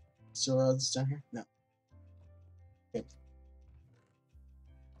 steel. Steel rods down here? No. Good.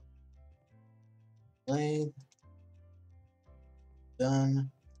 Blade. Done.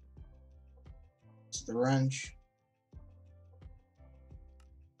 To the wrench.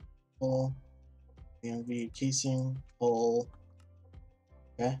 Pull. BMV casing. Pull.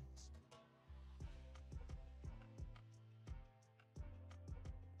 Okay.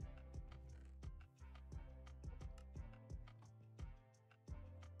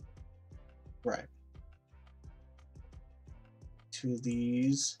 Right. 2 of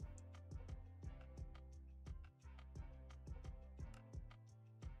these.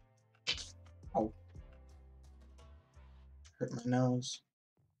 Oh. Hurt my nose.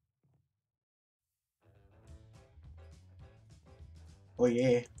 Oh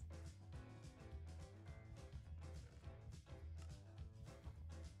yeah.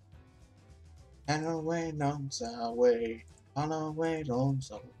 And away knows our way, on our way knows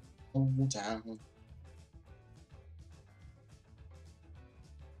our over town.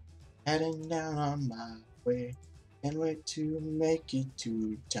 Heading down on my way, can't wait to make it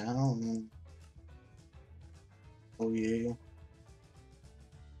to town. Oh yeah.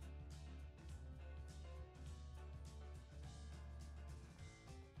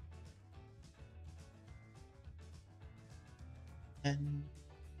 And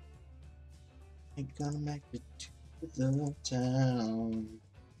ain't gonna make it to the town.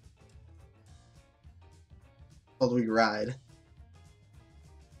 Called We Ride.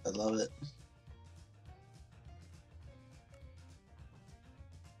 I love it.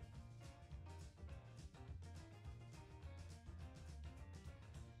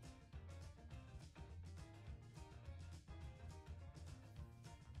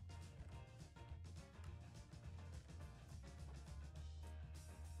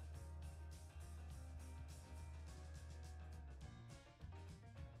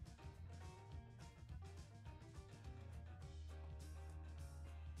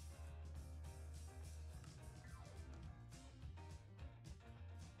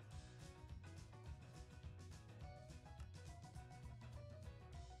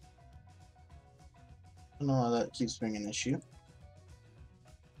 I don't know how that keeps being an issue.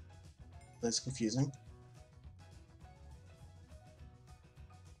 That's confusing.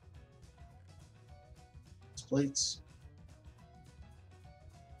 Plates.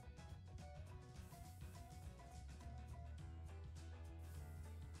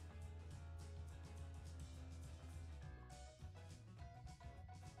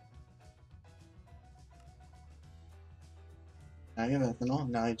 Now you have ethanol,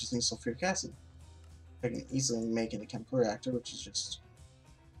 now you just need sulfuric acid. I can easily make it a chemical reactor, which is just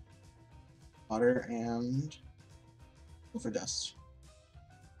water and sulfur dust.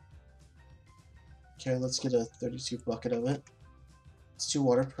 Okay, let's get a 32 bucket of it. It's 2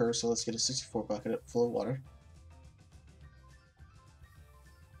 water per, so let's get a 64 bucket full of water.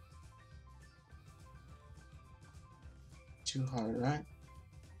 Too hard, right?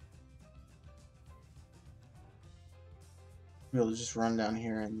 We'll just run down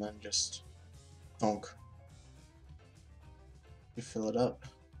here and then just donk. You fill it up.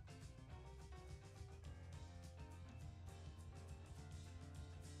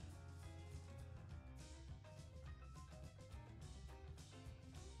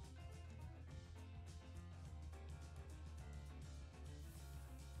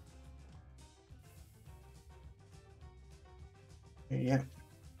 Yeah.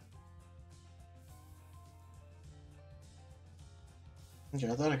 Okay,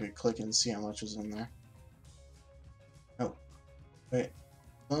 I thought I could click and see how much was in there. Oh, wait.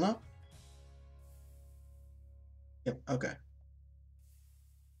 Oh no? Yep, okay.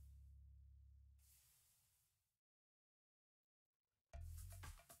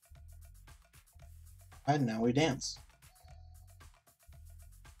 And now we dance.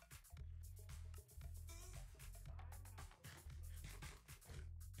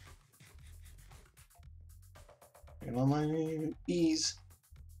 Get on my ease.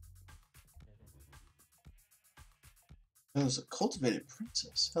 That was a cultivated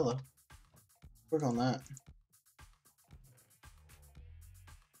princess. Hello. Work on that.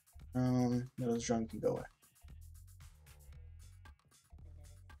 Those drunk can go away.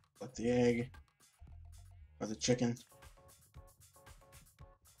 Like the egg. Or the chicken.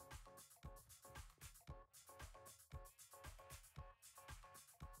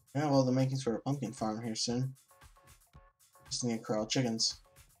 Yeah, well, the makings for a pumpkin farm here soon. Just need to corral chickens.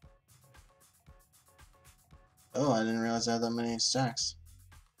 Oh, I didn't realize I had that many stacks.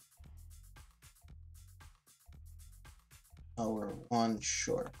 Oh, we're 1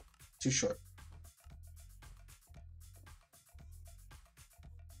 short. 2 short.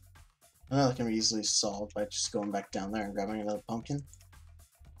 I know that can be easily solved by just going back down there and grabbing another pumpkin.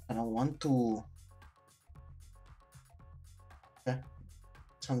 I don't want to. Okay.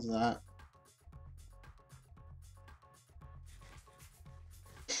 Tons of that.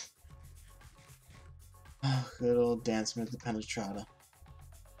 Oh, good old dance with the penetrata.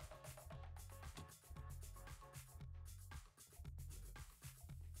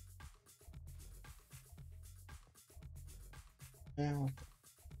 Yeah,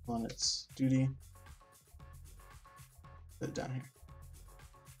 on its duty. Put it down here.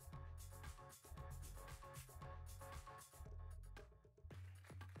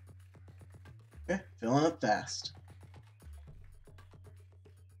 Okay, filling up fast.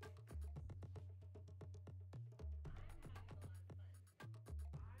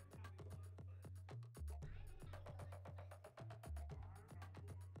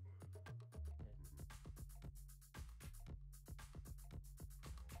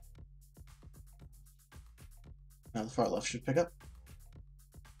 Now the far left should pick up.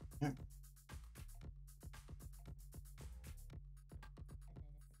 Yeah.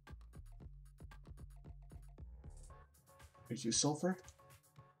 32 sulfur.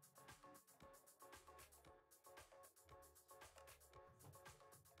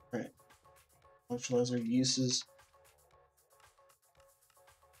 Right. Electrolyzer uses.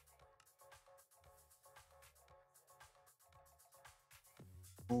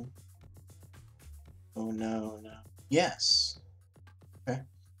 Oh, oh no, no. Yes. Okay.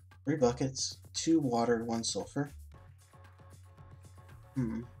 3 buckets, 2 water, 1 sulfur.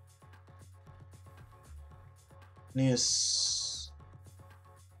 Need this.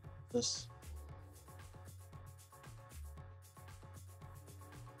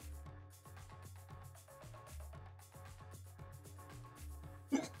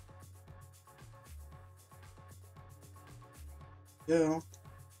 Go.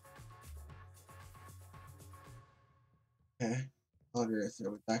 Okay. I'll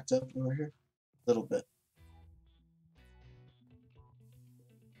throw it backed up over here. A little bit.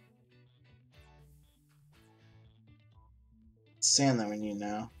 Sand that we need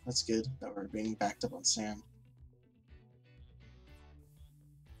now. That's good that we're being backed up on sand.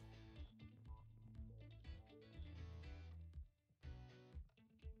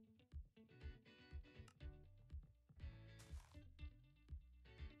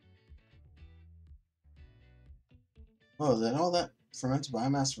 Oh, then all that fermented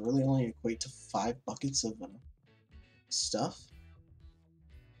biomass really only equate to 5 buckets of stuff?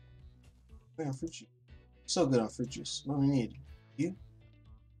 Wait, on fruit juice. So good on fruit juice. What do we need? You?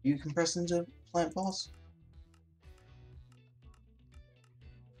 You compress into plant balls?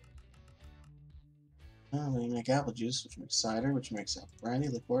 Oh, then you make apple juice, which makes cider, which makes apple brandy,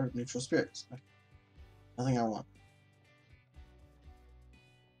 liqueur, neutral spirits. Nothing I want.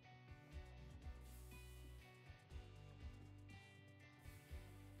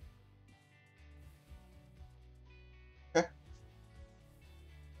 Okay.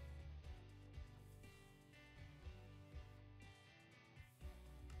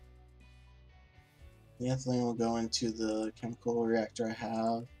 The ethylene will go into the chemical reactor I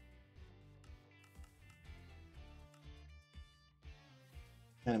have.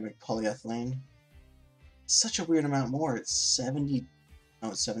 And I make polyethylene. Such a weird amount more. It's 70. No,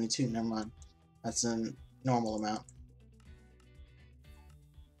 it's 72. Never mind. That's a normal amount.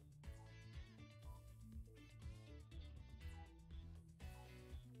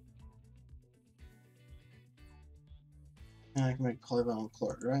 And I can make polyvinyl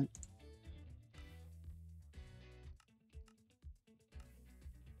chloride, right?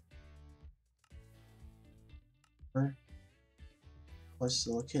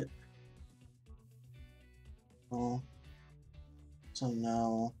 Silicate. Oh. So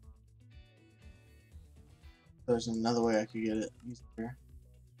no. There's another way I could get it easier.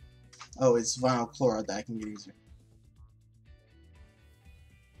 Oh, it's vinyl chloride that I can get easier.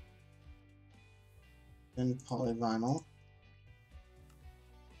 Then polyvinyl.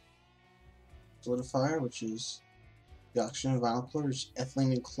 Solidifier, which is the oxygen of vinyl chloride, which is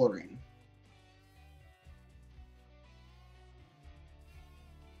ethylene and chlorine.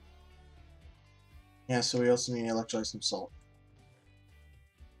 Yeah, so we also need to electrolyze some salt.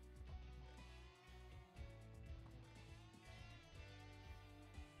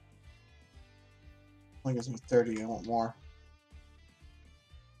 I guess I'm 30, I want more.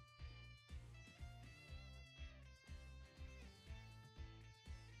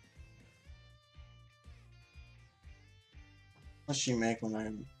 What should you make when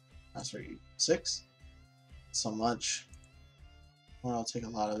I'm, that's right, 6? So much. Well, I'll take a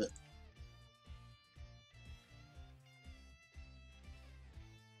lot of it.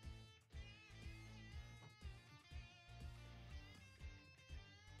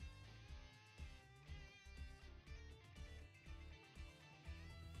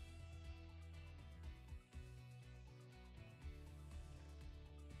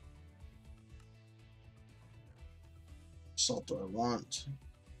 Salt do I want?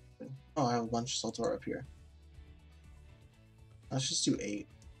 Oh, I have a bunch of salt ore up here. Let's just do 8.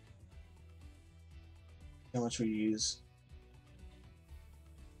 How much we use?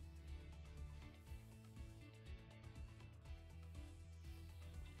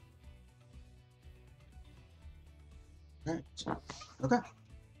 Alright. Okay.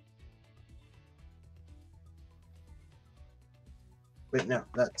 Wait, no,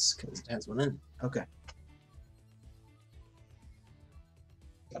 that's because it has one in. Okay.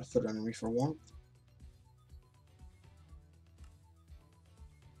 Gotta put it on reefer warmth.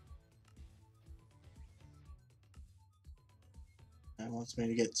 It wants me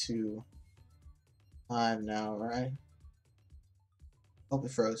to get to 5 now, right? Hope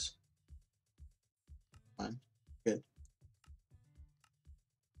it froze. Fine. Good.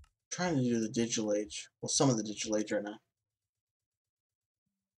 Trying to do the digital age. Well, some of the digital age right now.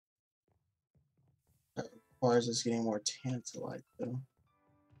 That requires us getting more tantalite, though.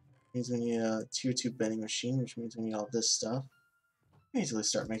 Means we need a tier 2 bending machine, which means we need all this stuff. We can easily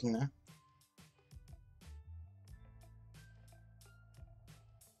start making that.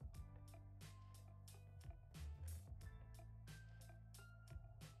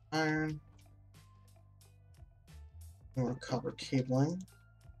 Iron. More copper cabling.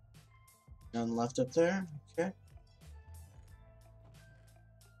 None left up there. Okay.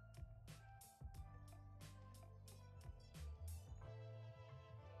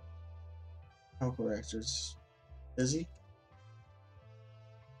 Chemical reactors. Busy.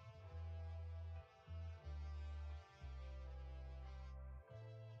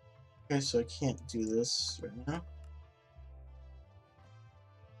 Okay, so I can't do this right now.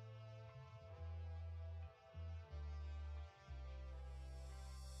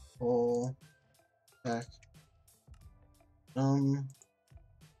 Pull back. Um.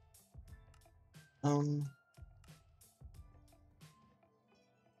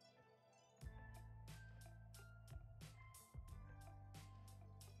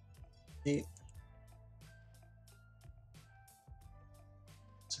 8,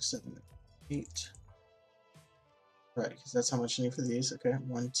 6, 7, 8. Right, because that's how much you need for these. Okay,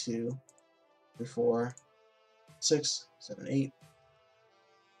 1, 2, 3, 4, 6, 7, 8,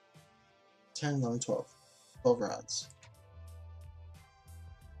 10, 11, 12. 12 rods.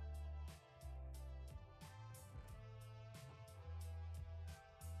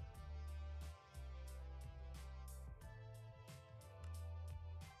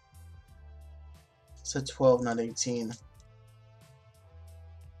 Said 12, not 18.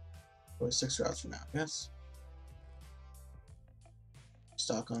 Or 6 rods from now, yes.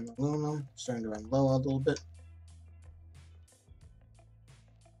 Stock on aluminum, starting to run low a little bit.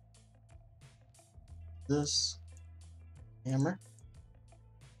 This hammer,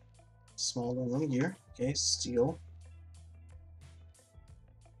 small aluminum gear, okay, steel.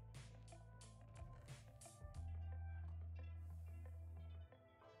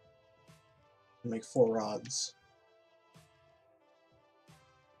 Make 4 rods.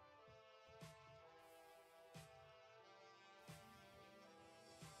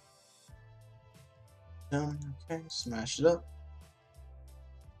 Done. Okay, smash it up.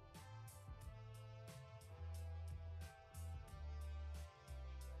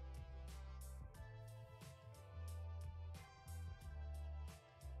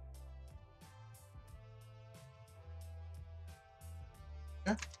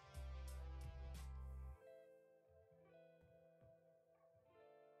 Okay.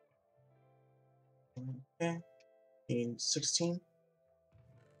 Okay. Need 16.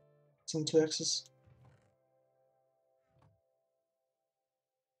 2x's.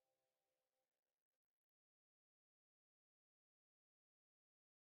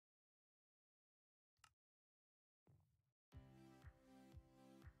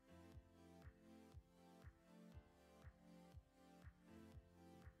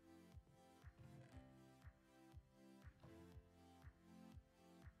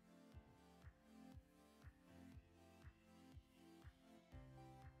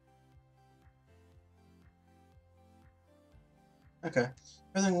 Okay,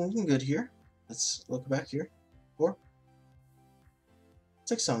 everything looking good here. Let's look back here. 4.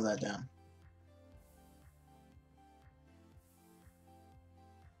 Take some of that down.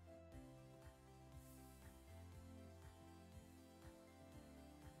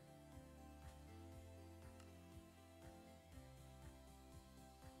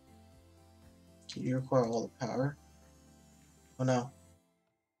 You require all the power. Oh no.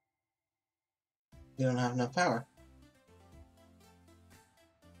 You don't have enough power.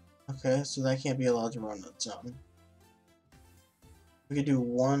 Okay, so that can't be allowed to run on its own. We could do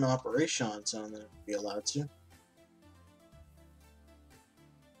one operation on its own, then it would be allowed to.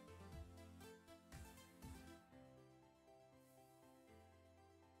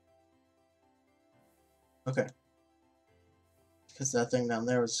 Okay. Because that thing down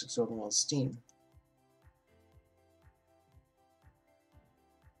there was absorbing all the steam.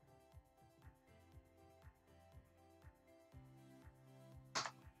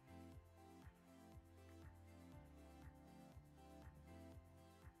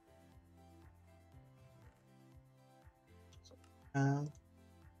 So,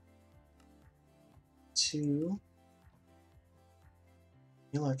 2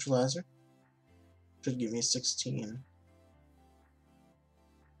 electrolyzer should give me 16.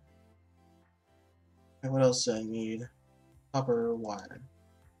 Okay, what else do I need? Copper wire.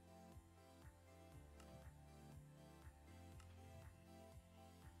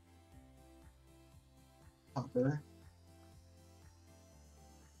 Copper.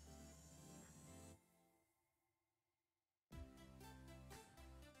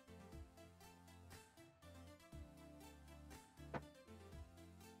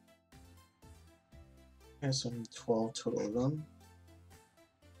 Okay, so I need 12 total of them.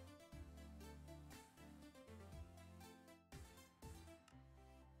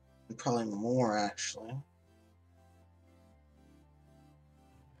 And probably more, actually.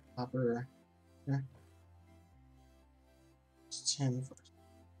 Copper. Here. It's 10 first.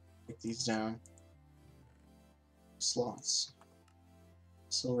 Take these down. Slots.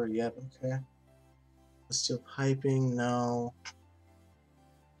 Silver, yep, okay. Steel piping, no.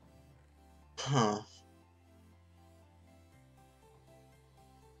 Huh.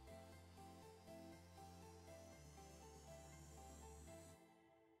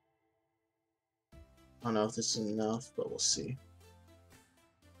 I don't know if this is enough, but we'll see.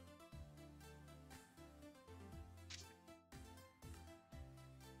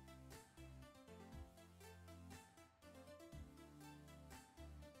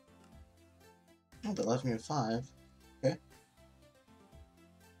 Oh, that left me with 5. Okay.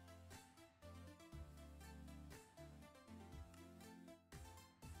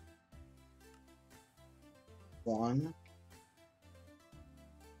 One.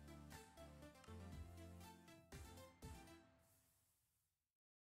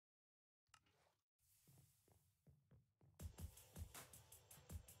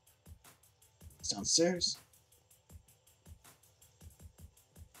 It's downstairs.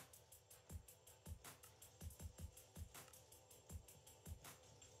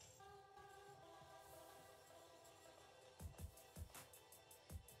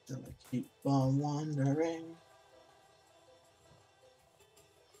 Till I keep on wandering.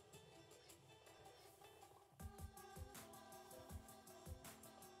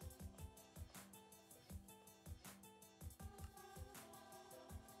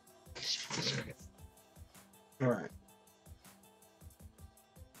 Alright.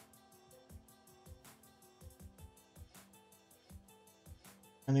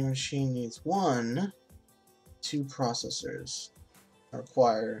 Vending machine needs 2 processors. I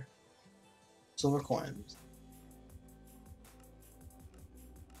require silver coins.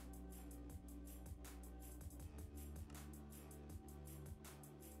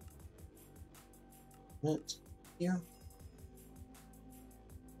 Mint. Here.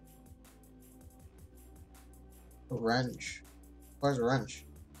 A wrench. Where's a wrench?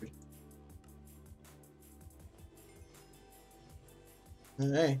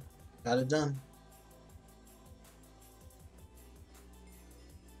 Hey, got it done.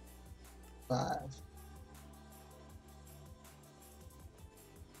 5.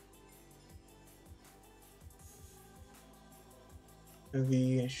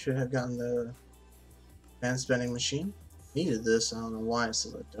 We should have gotten the advanced vending machine. Needed this, I don't know why it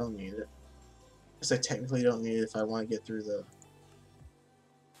says I don't need it. I guess I technically don't need it if I want to get through the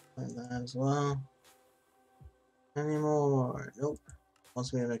like that as well. Anymore. Nope.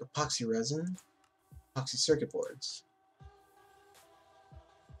 Wants me to make epoxy resin. Epoxy circuit boards.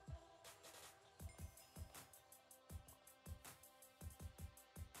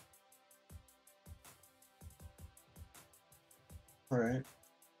 Alright.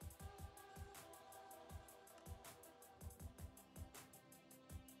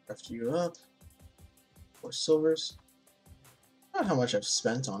 Craft you up. 4 silvers. Not how much I've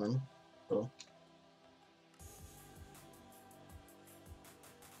spent on them. So.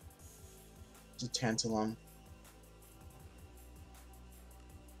 It's a tantalum.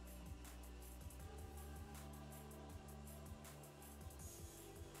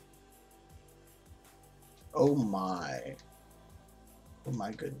 Oh my. Oh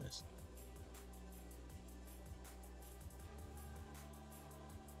my goodness.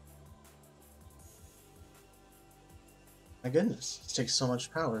 My goodness, this takes so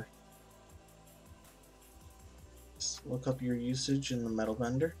much power. Let's look up your usage in the metal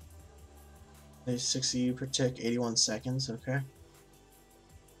bender. They 60 per tick, 81 seconds, okay.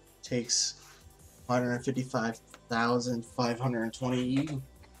 Takes 155,520 E.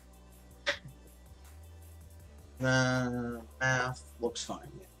 The math looks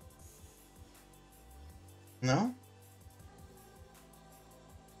fine. No?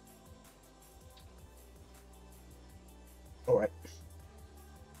 Alright.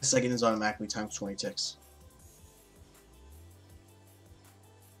 The second is automatically times 20 ticks.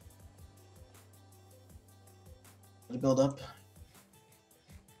 To build up.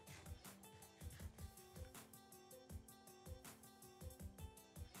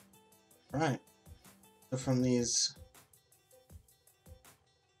 Right. So from these,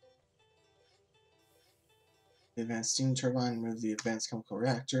 the advanced steam turbine, remove the advanced chemical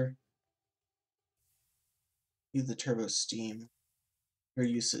reactor. Use the turbo steam. Your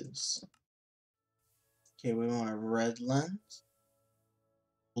uses. Okay, we want a red lens,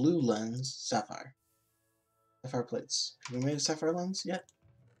 blue lens, sapphire. Sapphire plates. Have we made a sapphire lens yet?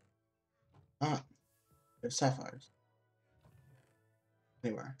 Ah, there's sapphires.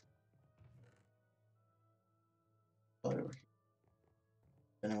 Anywhere. Probably over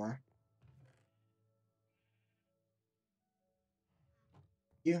here. Anywhere.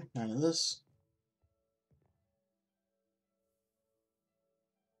 You, none of this.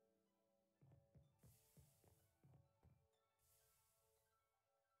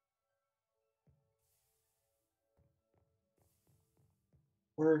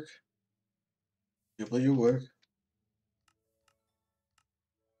 Work. Double your work.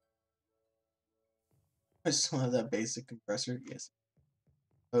 I still have that basic compressor. Yes.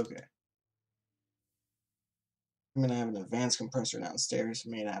 Okay. I'm gonna have an advanced compressor downstairs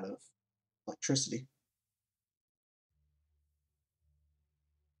made out of electricity.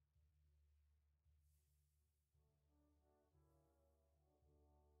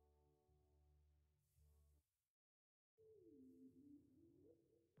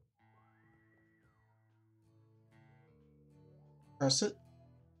 Press it.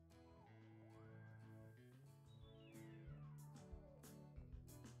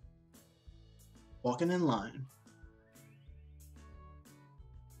 Walking in line.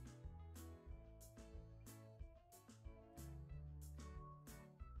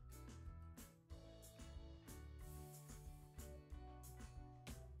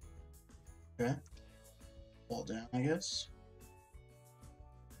 Okay. Fall down, I guess.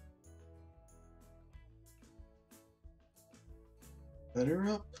 Better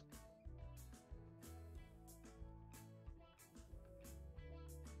up.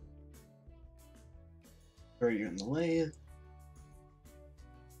 Throw you in the lathe.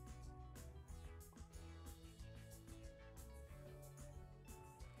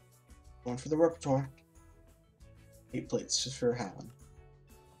 Going for the repertoire. 8 plates just for having.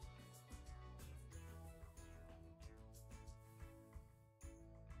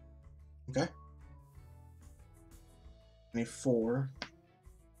 Okay. 24.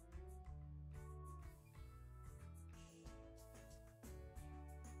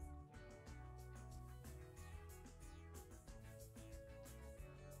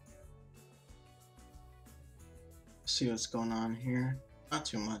 See what's going on here. Not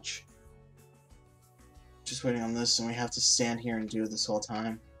too much. Just waiting on this, and we have to stand here and do it this whole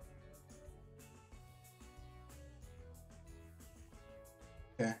time.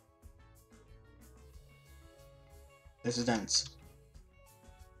 Okay. There's a dents.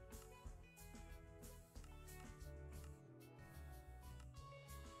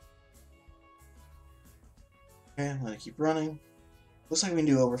 Okay, let it keep running. Looks like we can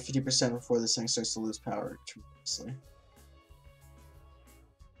do over 50% before this thing starts to lose power tremendously.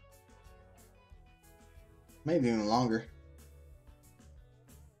 Maybe even longer.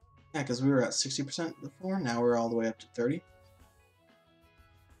 Yeah, because we were at 60% before, now we're all the way up to 30.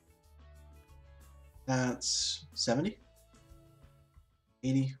 That's 70?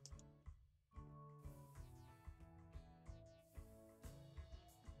 80?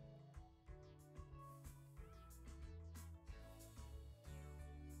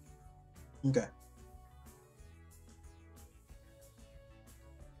 Okay.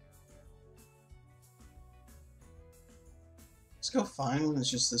 Let's go fine when it's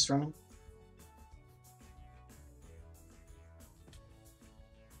just this running.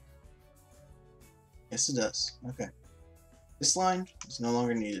 Yes, it does. Okay. This line is no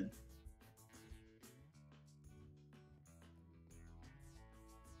longer needed.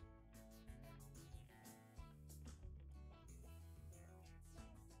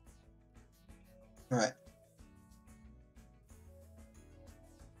 Alright.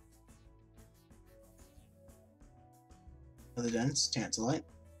 Other dents, tantalite,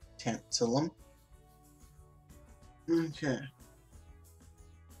 tantalum. Okay.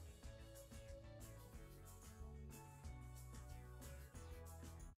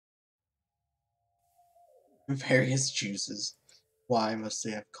 Various juices. Why must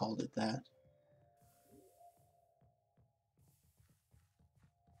they have called it that?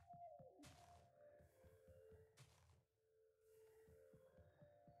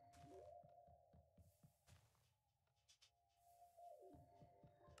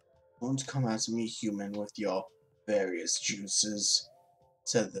 Don't come at me, human, with your various juices,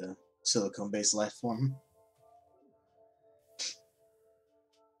 said the silicone-based life form.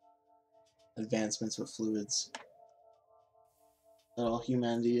 advancements with fluids. That all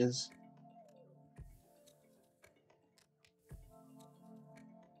humanity is.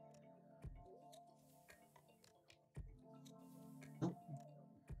 Oh,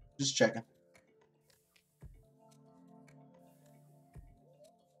 just checking.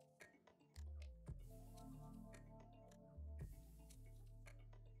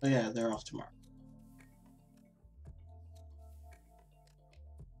 Oh yeah, they're off tomorrow.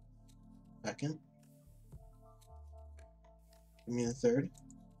 Second. Give me the third.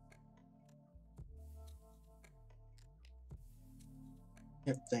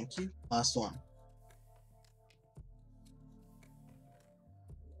 Yep, thank you. Last one.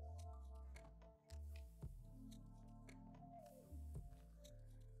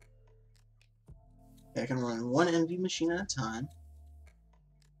 Okay, I can run one envy machine at a time.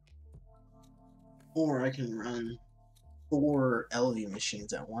 Or I can run 4 LV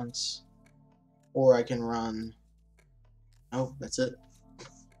machines at once. Or I can run... Oh, that's it.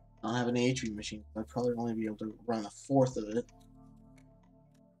 I don't have an HV machine, so I'd probably only be able to run a fourth of it.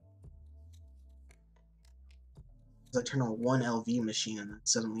 Because I turn on one LV machine and then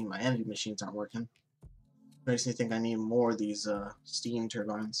suddenly my envy machines aren't working. Makes me think I need more of these steam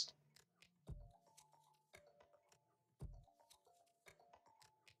turbines.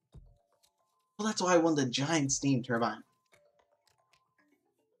 Well, that's why I want the giant steam turbine.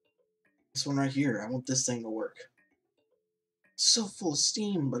 This one right here, I want this thing to work. It's so full of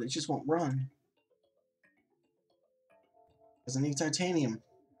steam, but it just won't run. Because I need titanium.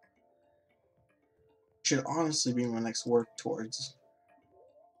 Should honestly be my next work towards.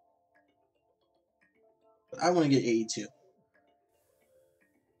 But I want to get 82.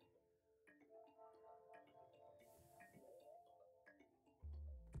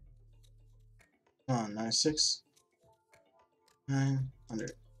 Come on, 96.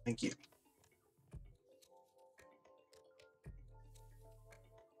 900. Thank you.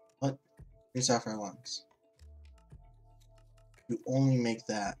 What? Here's sapphire lens. You only make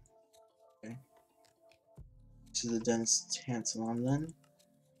that. Okay. To the dense tantalum then.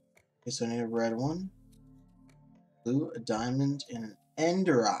 Okay, so I need a red one. Blue, a diamond, and an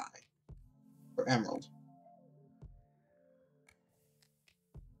ender eye. Or emerald.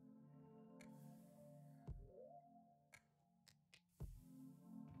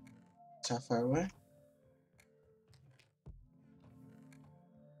 Sapphire away.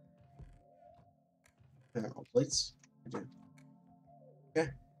 Emerald plates. I do. Okay.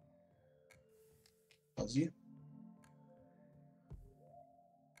 Pause you.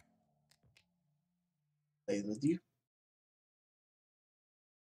 Play with you.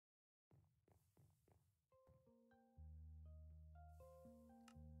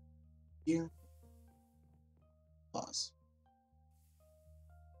 You. Pause.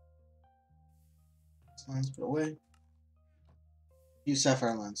 Lines put away. Use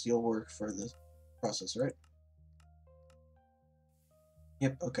sapphire lens. You'll work for this process, right?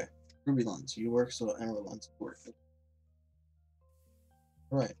 Yep, okay. Ruby lens. You work, so emerald lens work.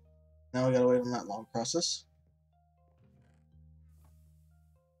 Alright. Now we gotta wait on that long process.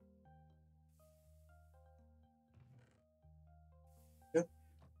 Yep.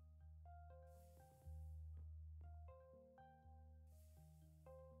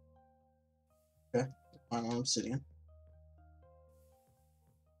 Okay. Final obsidian.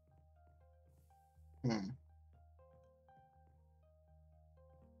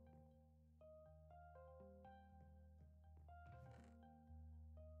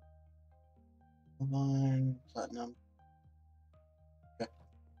 Platinum. Okay.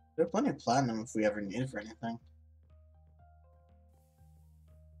 There are plenty of platinum if we ever need it for anything.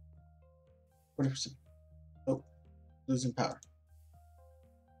 40%. Oh, losing power.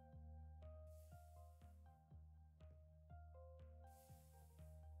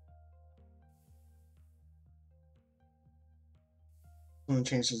 Something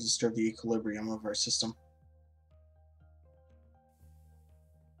change to disturb the equilibrium of our system.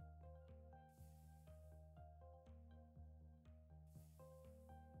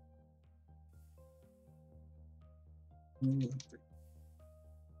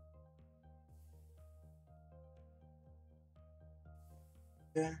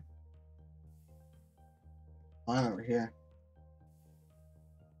 Yeah. Fine over here.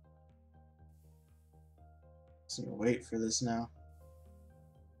 So wait for this now.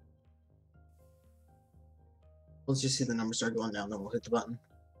 Let's just see the numbers start going down, then we'll hit the button.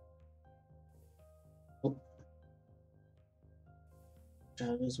 Oh.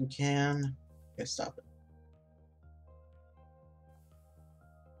 As as we can. Okay, stop it.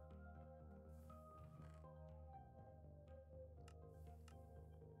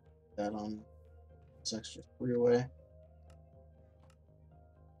 That on This extra 3 away.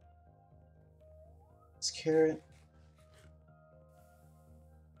 This carrot.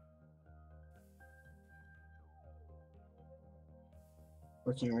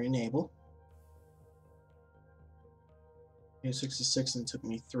 Working re-enable. 66, and it took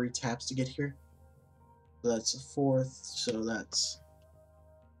me 3 taps to get here. So that's a 4th, so that's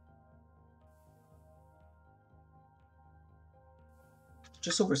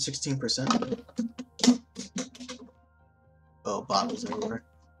just over 16%. Oh, bottles everywhere.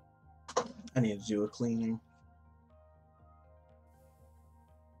 I need to do a cleaning.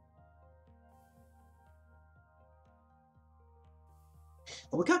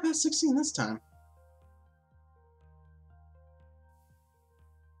 Oh, we got past 16 this time.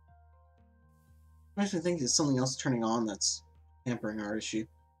 I actually think it's something else turning on that's hampering our issue.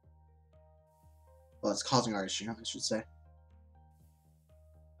 Well, it's causing our issue, I should say.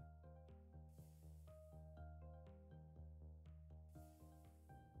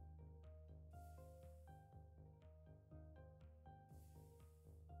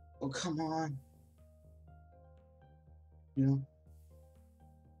 Oh, come on. 2,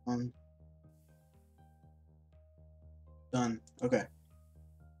 1. Done. Okay.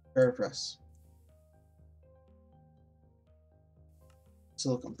 Fair press.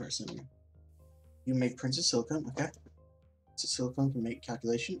 Silicon person. You make prints of silicon, okay. So silicon can make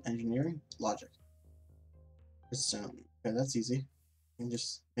calculation, engineering, logic. Redstone. Okay, that's easy. I can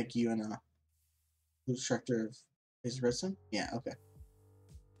just make you an extractor of is redstone? Yeah, okay.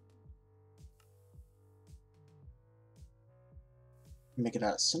 Make it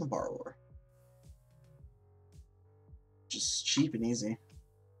out of cinnabar ore. Just cheap and easy.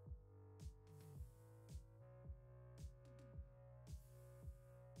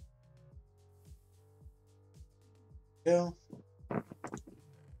 Go.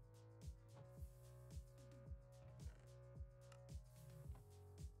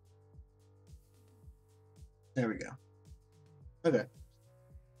 There we go. Okay.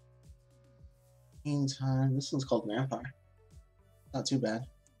 Meantime, this one's called Vampire. Not too bad.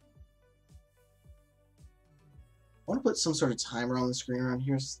 I want to put some sort of timer on the screen around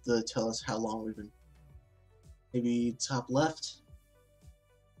here to tell us how long we've been. Maybe top left.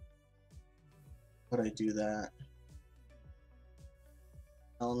 How would I do that?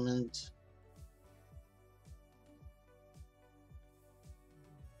 Element.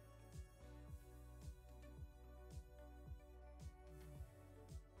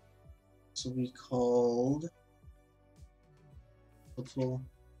 This will be called total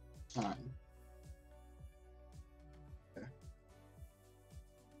time. Okay.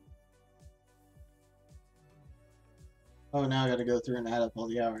 Oh, now I gotta go through and add up all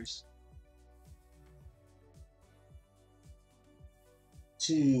the hours.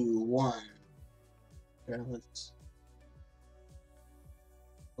 2, 1. Okay, let's.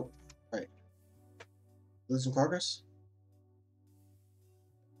 Oh, right. Losing progress?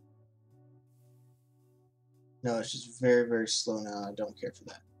 No, it's just very, very slow now. I don't care for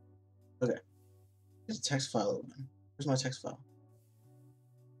that. Okay. There's a text file open. Where's my text file?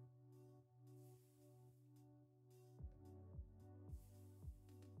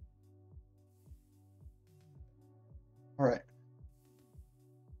 Alright.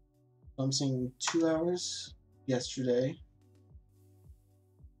 I'm seeing 2 hours yesterday.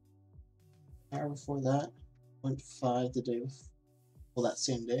 An hour before that. 0.5 the day before. Well, that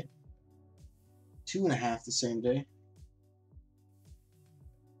same day. 2.5 the same day.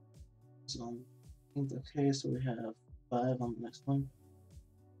 So, okay, so we have 5 on the next one.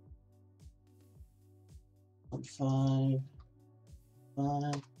 0.5,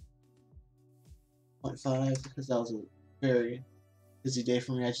 5, 0.5, because that was a very busy day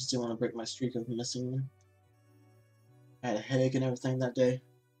for me. I just didn't want to break my streak of missing one. I had a headache and everything that day. It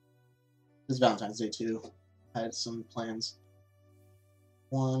was Valentine's Day too. I had some plans.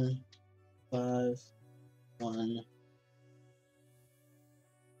 1, 5, 1,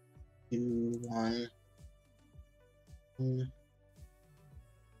 2, 1,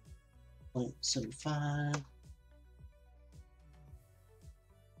 0.75.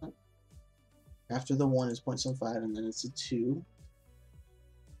 After the 1 is 0.75, and then it's a 2.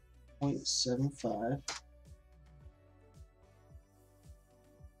 0.75.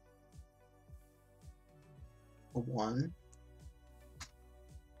 A 1.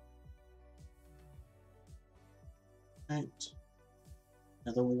 Right.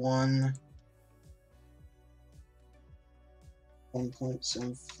 Another 1.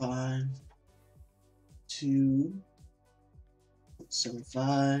 1.75. 2.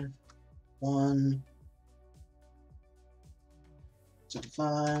 0.75. 1.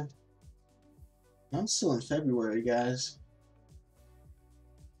 0.75. I'm still in February, guys.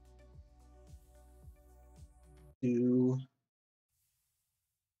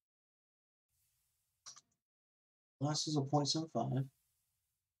 Last is a 0.75.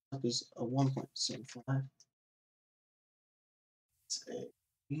 Up is a 1.75. It's a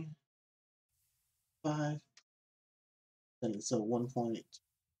 5. Then it's a 1 point.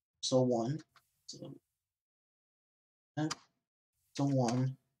 So 1. So it's a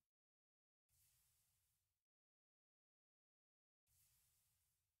 1.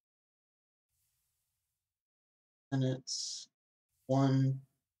 And it's 1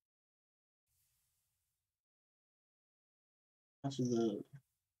 after the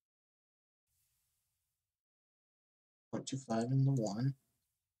 0.25 and the 1.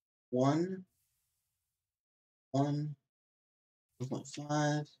 1, 1,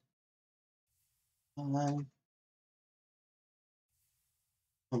 1.5, 5,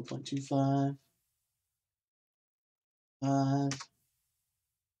 1.25, 5.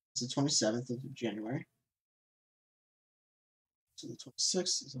 It's the 27th of January. So the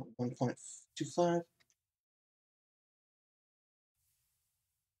 26th is 1.25,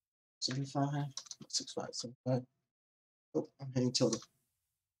 75, 65, 75. Oh, I'm hitting tilde.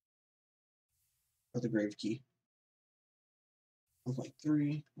 Or the grave key.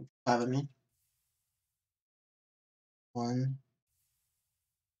 1.3, 5 I mean. 1.5.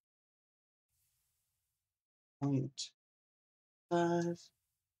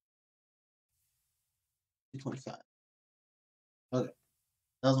 225. Okay,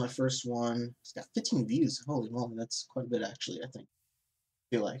 that was my first one. It's got 15 views. Holy moly, that's quite a bit actually, I think.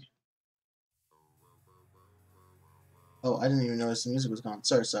 I feel like. Oh, I didn't even notice the music was gone.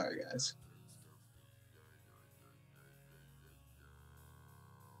 Sorry, guys.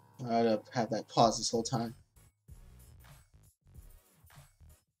 I'd have that pause this whole time.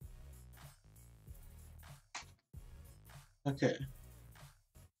 Okay.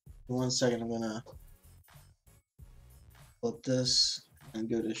 For 1 second, I'm gonna flip this and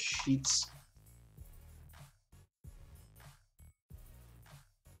go to Sheets.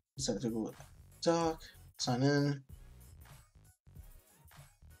 So I have to go with Doc, sign in.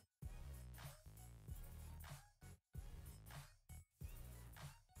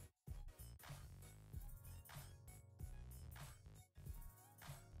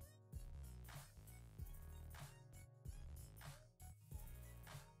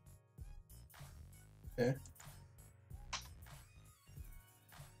 Okay.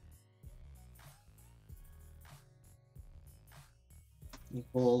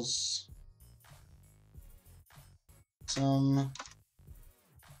 Equals some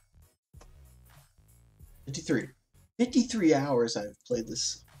 53. 53 hours I've played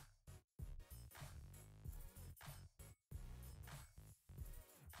this.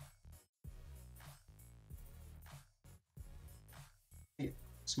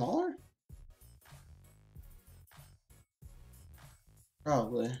 Smaller?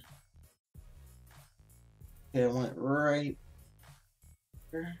 Probably. Okay, I want it right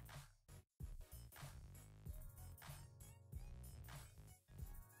here.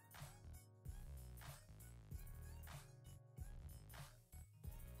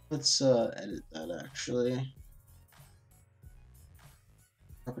 Let's edit that actually.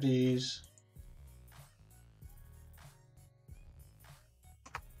 Properties.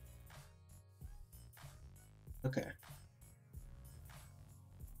 Okay.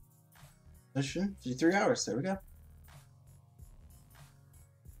 Position 53 hours. There we go.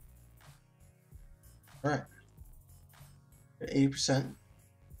 All right. 80%.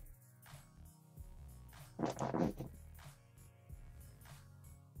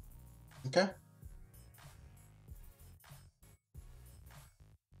 Okay.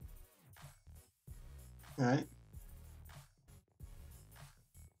 All right.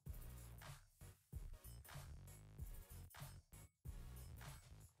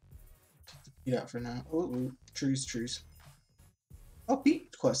 Take the peat out for now. Oh, trees. Oh,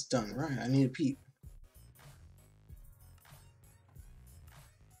 peat quest done. Right. I need a peat.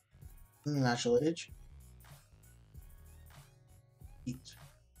 Natural age. Peat.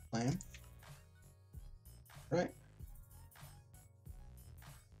 Plan. Right.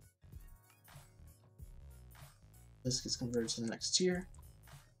 This gets converted to the next tier.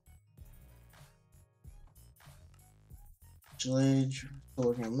 Natural age. Still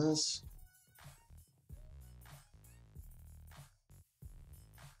working on this.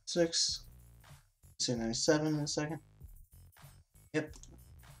 6. Say 97 in a second. Yep.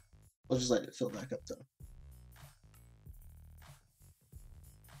 We'll just let it fill back up though.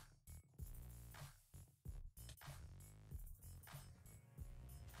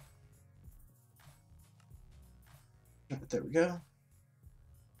 There we go.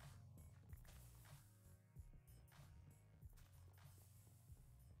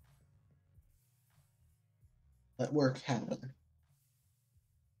 Let work happen.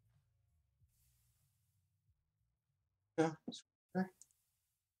 Go.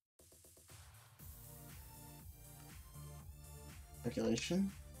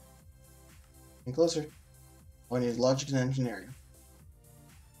 Calculation. And closer. All I need is logic and engineering.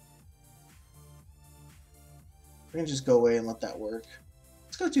 We can just go away and let that work.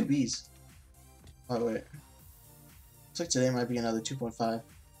 Let's go 2 Bs. Oh, wait. Looks like today might be another 2.5.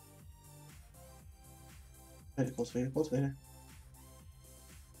 Cultivator, cultivator.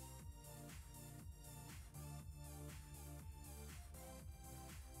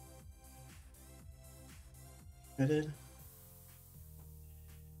 Fitted.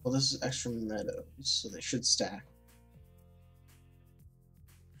 Well, this is extra meadows, so they should stack.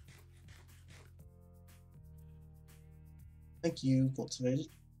 Thank you, cultivated.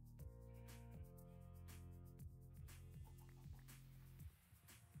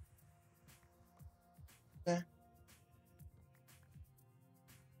 Okay.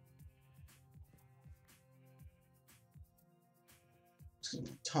 A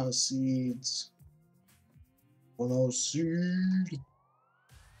ton of seeds. 1 seed.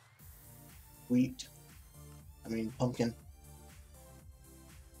 Wheat. I mean, pumpkin.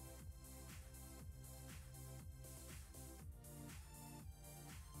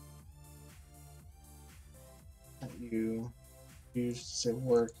 You use to say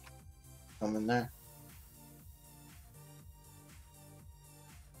work. Come in there.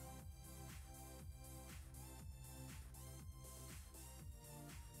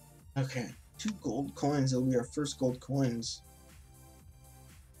 Okay, 2 gold coins. It'll be our first gold coins.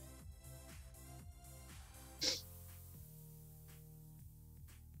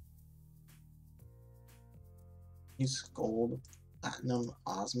 Use gold, platinum,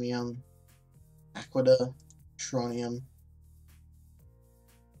 osmium, aquida, neutronium.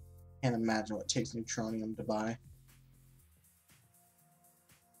 Can't imagine what it takes neutronium to buy.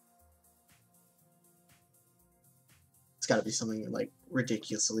 It's got to be something like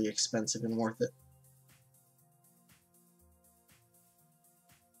ridiculously expensive and worth it.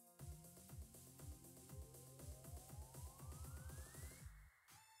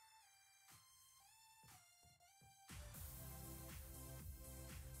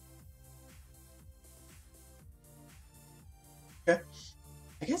 Okay.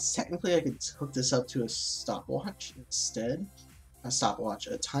 I guess technically I could hook this up to a stopwatch instead. A stopwatch,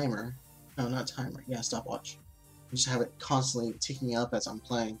 a timer. No, not timer. Yeah, stopwatch. Just have it constantly ticking up as I'm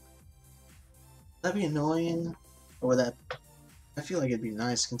playing. That'd be annoying, or would that? I feel like it'd be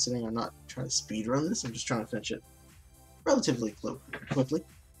nice considering I'm not trying to speedrun this. I'm just trying to finish it relatively quickly.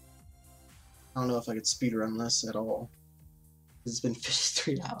 I don't know if I could speedrun this at all. It's been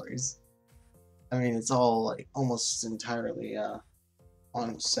 53 hours. I mean, it's all like almost entirely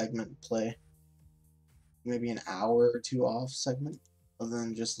on segment play. Maybe an hour or 2 off segment, other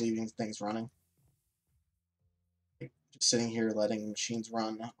than just leaving things running. Just sitting here letting machines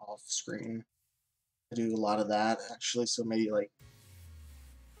run off screen. I do a lot of that actually, so maybe like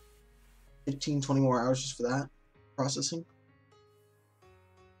 15-20 more hours just for that processing.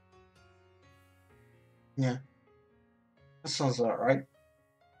 Yeah, that sounds about right.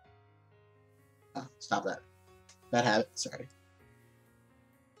 Ah, stop that. Bad habit, sorry.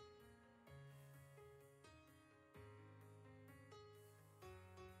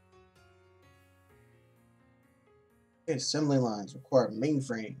 Okay, assembly lines require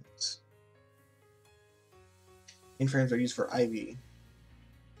mainframes. Mainframes are used for IV.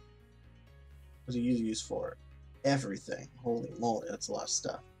 What are you used for? Everything. Holy moly, that's a lot of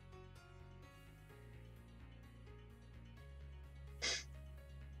stuff.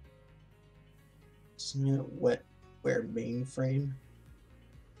 Some unit wetware mainframe.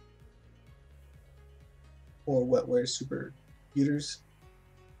 Or wetware supercomputers.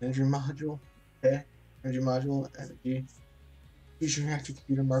 Energy module. Okay. Energy module. Energy. Fusion reactor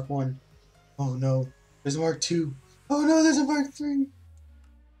computer Mark 1. Oh no. There's a Mark 2. Oh no, there's a Mark 3.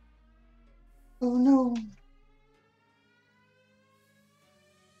 Oh no.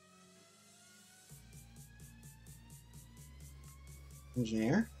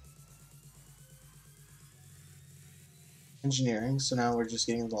 Engineer. Engineering, so now we're just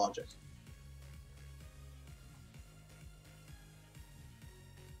getting the logic.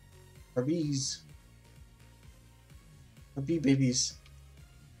 Our bees. Our bee babies.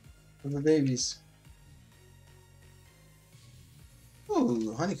 Our babies.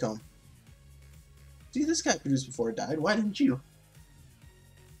 Ooh, honeycomb. See, this guy produced before it died. Why didn't you?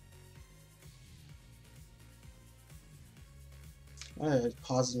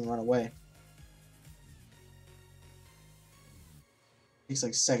 Pause and run away. Takes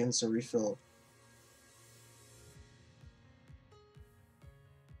like seconds to refill.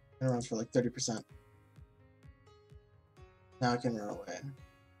 And it runs for like 30%. Now I can run away.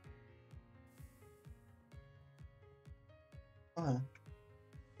 Oh,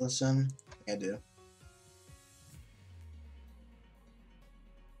 listen, I do.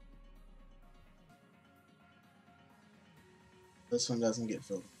 This one doesn't get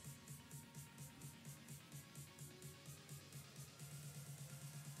filled.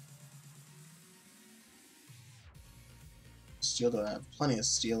 Steel, do I have plenty of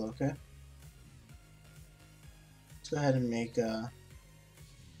steel? Okay. Let's go ahead and make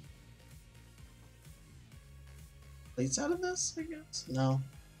plates out of this, I guess? No.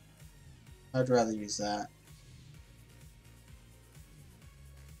 I'd rather use that.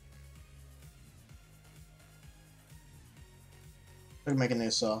 I can make a new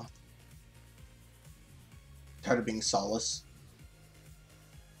saw. Tired of being sawless.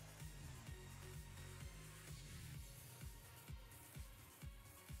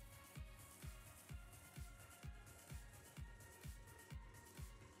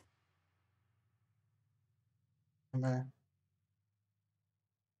 Okay.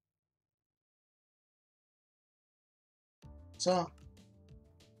 So,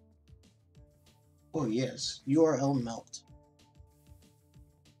 oh yes, URL melt.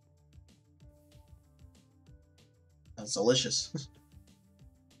 That's delicious.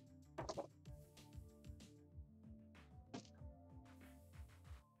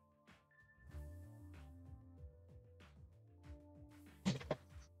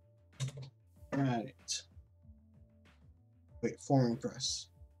 Right. Wait, forming press.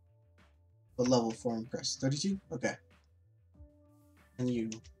 What level forming press? 32? Okay. And you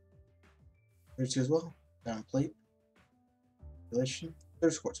 32 as well. Down plate. Relation.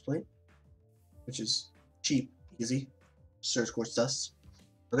 Surge quartz plate. Which is cheap, easy. Surge quartz dust.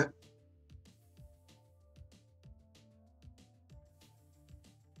 Okay.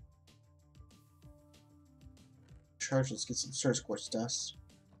 Charge, let's get some surge quartz dust.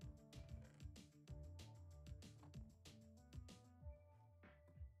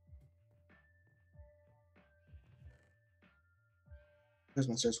 There's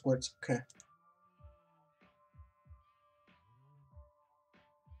my surge quartz. Okay.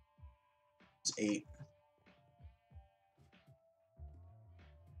 It's 8.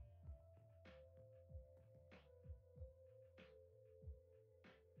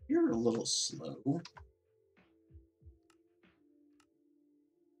 You're a little slow.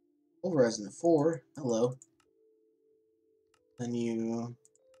 Pulverizing the 4. Hello. Then you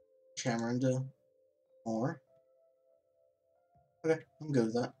hammer into more. Okay, I'm good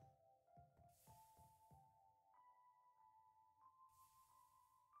with that.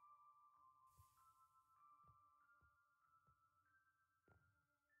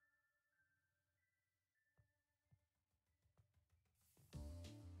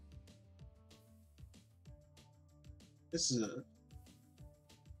 This is a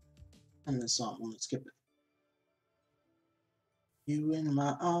 10-minute song. I'm gonna skip it. You in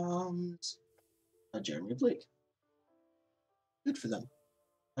my arms. Jeremy Blake. Good for them.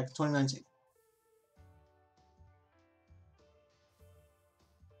 Back in 2019.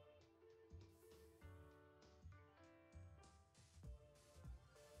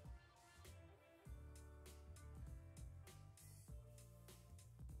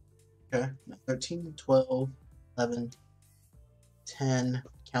 Okay, 13, 12, 11, 10,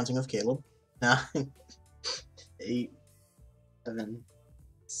 counting of Caleb. 9, 8, 7,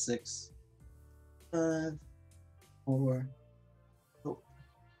 6, 5, 4,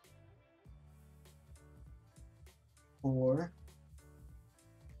 4,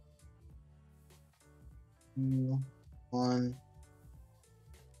 2, 1.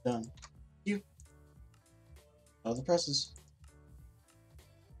 Done. You. All the presses.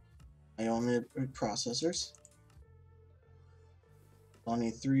 I only need processors. I'll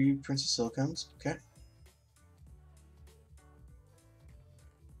need 3 printed silicones. Okay.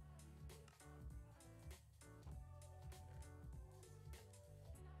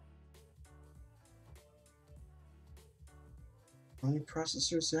 How many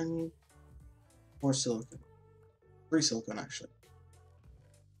processors do I need? 4 silicon. 3 silicon actually.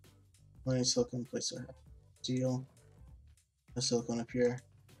 How many silicon plates do I have? Steel. No silicon up here.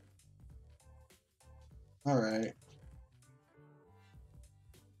 Alright.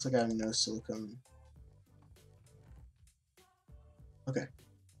 Looks like I have no silicon. Okay. I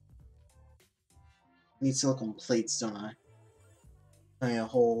need silicon plates, don't I? I need a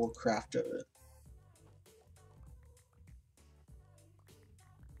whole craft of it.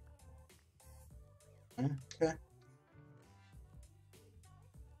 Okay.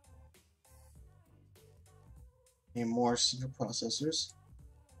 Need more super processors.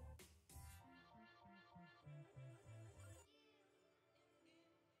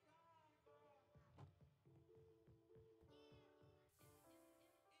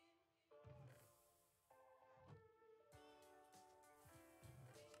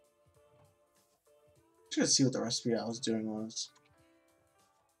 Try to see what the recipe I was doing was.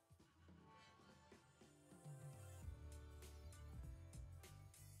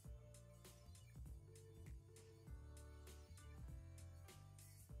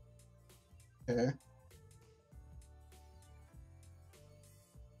 Okay.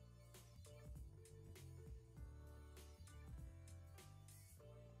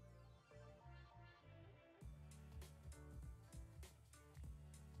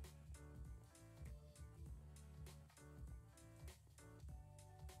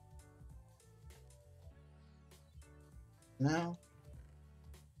 Now,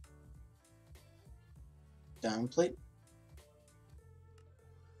 down plate.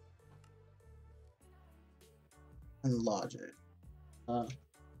 And logic.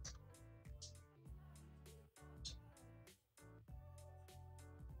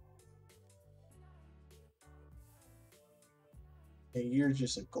 Hey, you're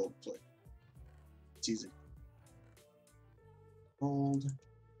just a gold plate. It's easy. Gold.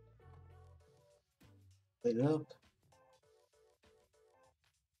 Plate it up.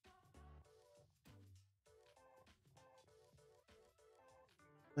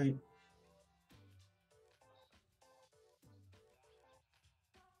 Plate.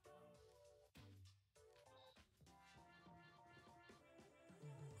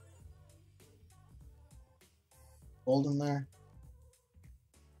 Gold in there.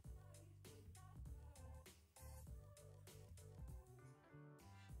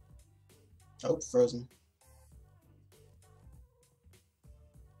 Oh, frozen.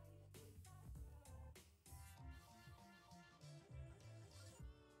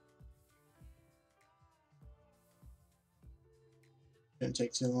 Didn't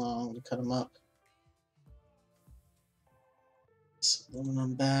take too long to cut them up.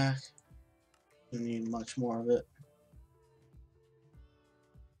 Aluminum back. You need much more of it.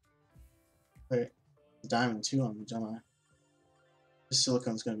 Wait, diamond too on the don't I? This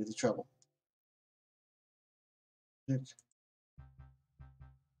silicone's gonna be the trouble.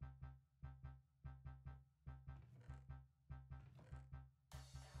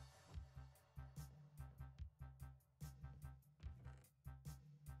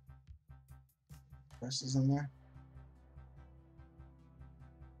 Presses in there.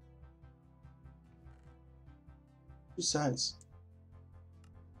 Two sides.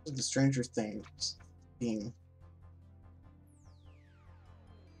 Like the Stranger Things theme.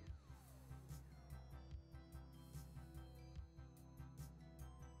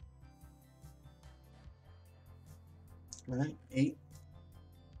 Right, 8.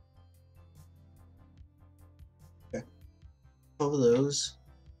 Okay. 12 of those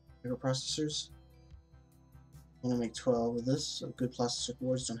microprocessors. I'm gonna make 12 of this. So good plastic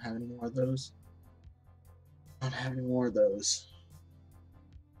boards. Don't have any more of those. Don't have any more of those.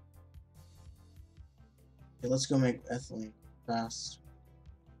 Okay, let's go make ethylene fast.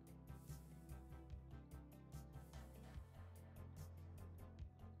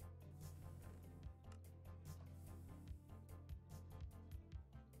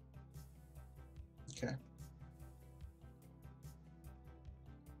 Okay.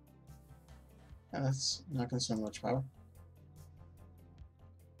 Yeah, that's not consuming much power.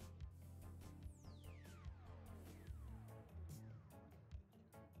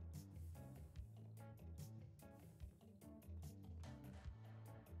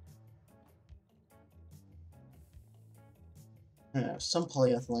 Yeah, some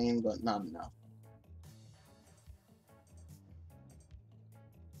polyethylene, but not enough.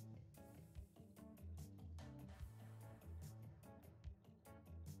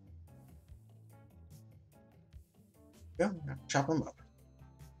 Go, chop them up.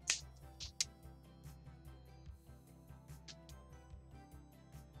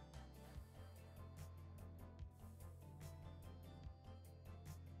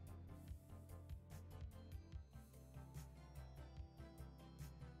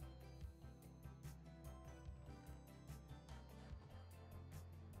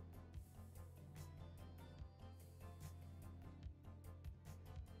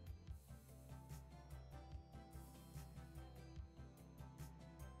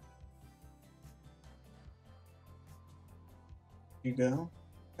 You go.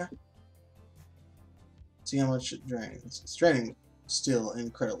 Okay. See how much it drains. It's draining still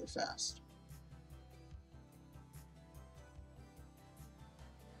incredibly fast.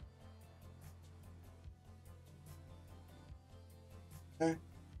 Okay.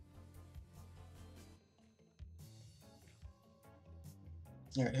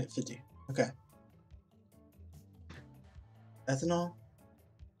 Alright, hit 50. Okay. Ethanol?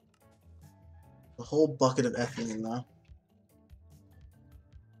 A whole bucket of ethylene now.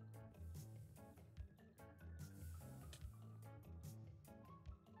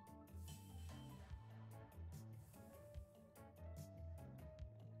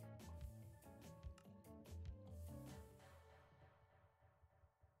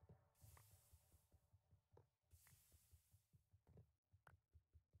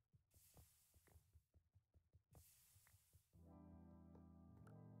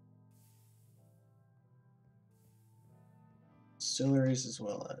 Distilleries as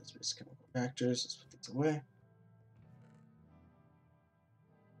well as basic chemical factors. Let's put these away.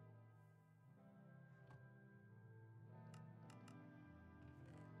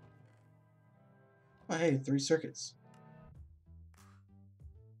 Oh, hey, 3 circuits.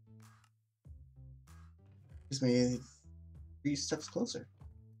 Gives me 3 steps closer.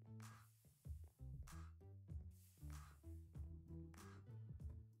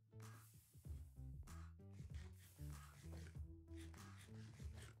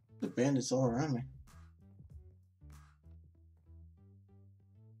 The bandits all around me.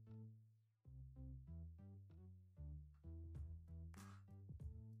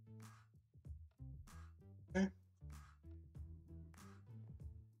 Okay.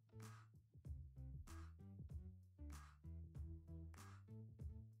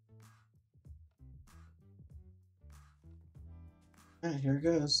 Alright, here it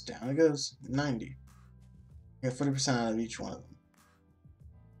goes. Down it goes. 90. I got 40% out of each one of them.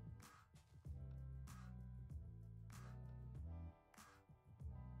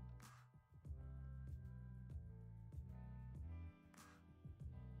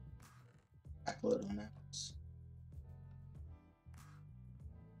 Backload on apples.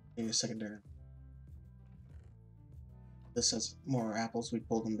 Maybe a secondary. This has more apples. We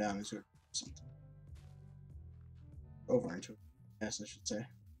pulled them down into it or something. Over into it. Yes, I should say.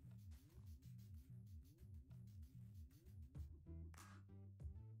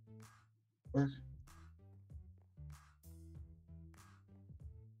 Work.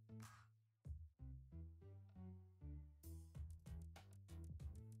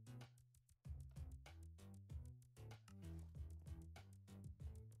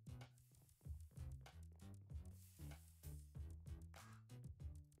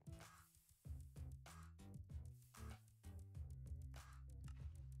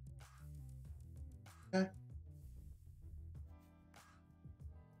 Okay.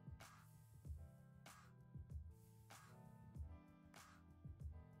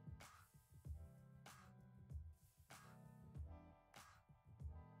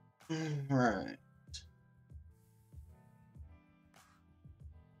 Right.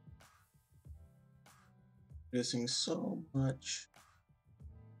 Producing so much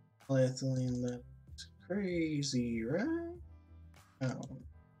polyethylene that's crazy, right? Oh.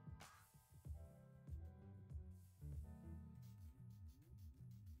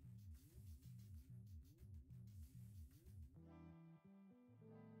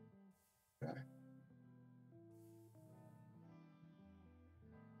 Okay.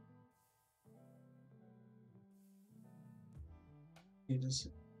 Is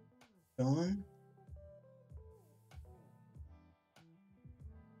it going?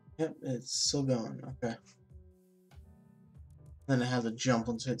 Yep, it's still going. Okay. Then it has a jump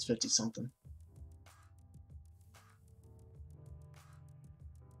once it hits 50 something.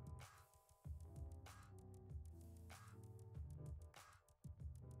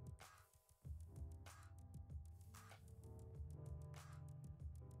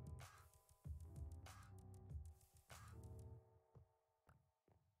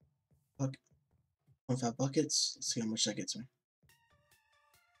 Bucket. 25 buckets. Let's see how much that gets me.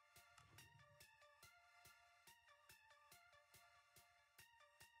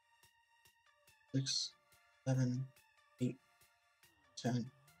 6, 7, 8, 10.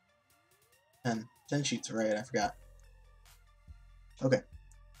 10. 10 sheets, right? I forgot. Okay.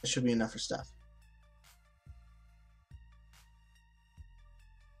 That should be enough for stuff.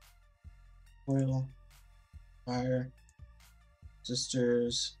 Oil. Fire.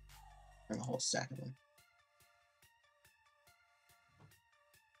 Resistors. Bring a whole stack of them.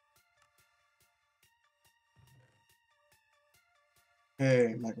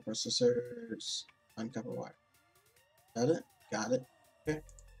 Okay, microprocessors. Uncopper wire. Got it? Got it. Okay.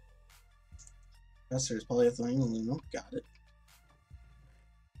 Processors, polyethylene, aluminum. Got it.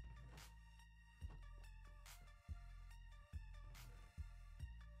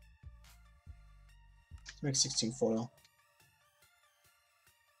 Let's make 16 foil.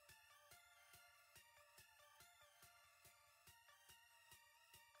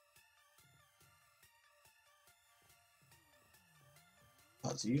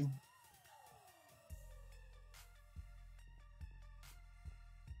 pause you.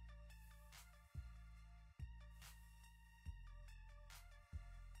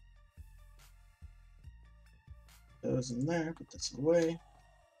 Those in there, put this away.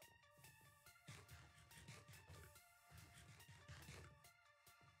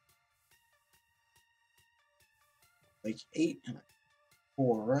 Like 8 and a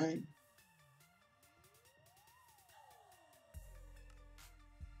 4, right?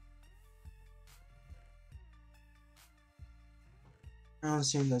 I don't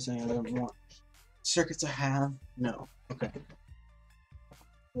see if there's any other more circuits I have. No. Okay.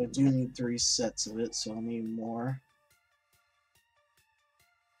 I do need 3 sets of it, so I'll need more.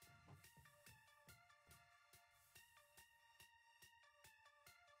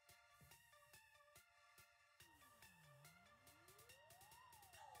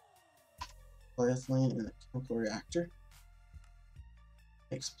 Polyethylene in a chemical reactor.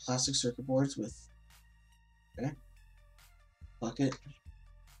 Makes plastic circuit boards with, okay, bucket.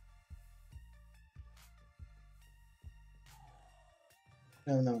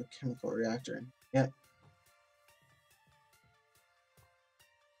 I don't know, a chemical reactor. Yep.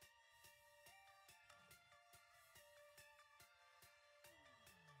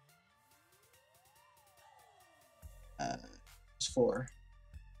 It's 4.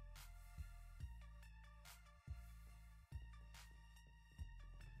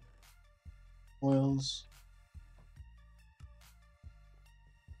 Oils.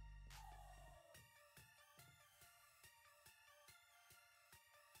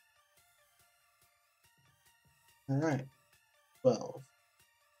 Alright. 12.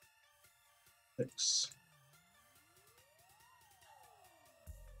 6.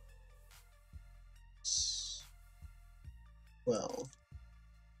 12.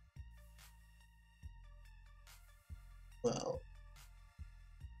 12.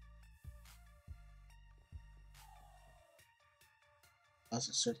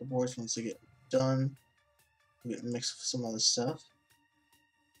 Plastic circuit boards, once they get done, we get mixed with some other stuff.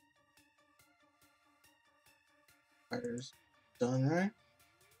 Wires done, right?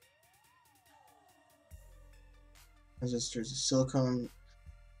 Resistors of silicone.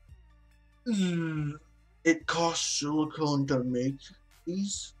 It costs silicone to make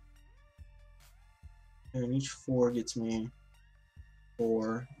these. And each 4 gets me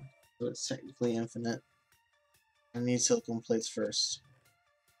 4. So it's technically infinite. I need silicone plates first.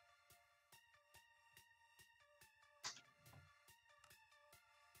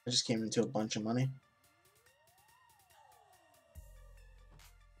 I just came into a bunch of money.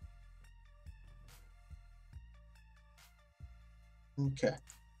 Okay.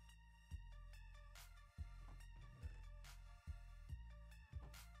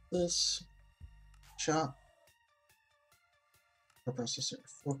 This shop. Processor,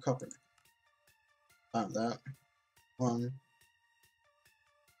 4 copper. Found that. 1.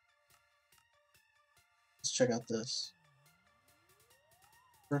 Let's check out this.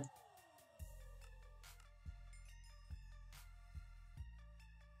 Sure.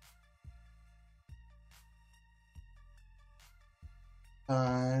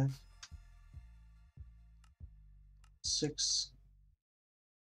 Five. 6.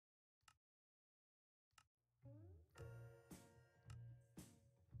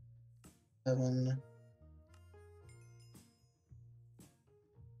 7.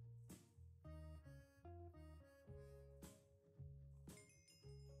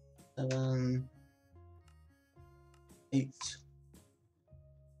 7. 8.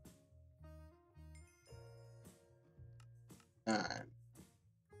 9.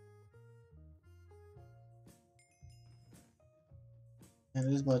 And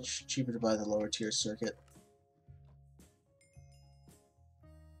it is much cheaper to buy the lower tier circuit.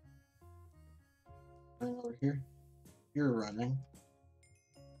 Running over here. You're running.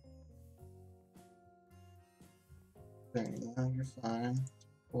 There you go, you're fine.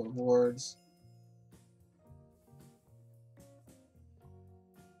 4 boards.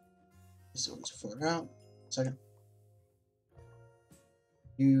 So it's 4 out. Second.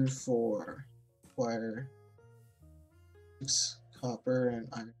 U4. Wire. 6 copper and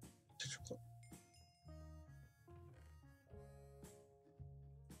iron.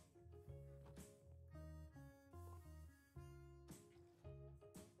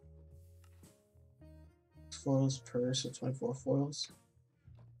 Foils per, so 24 foils.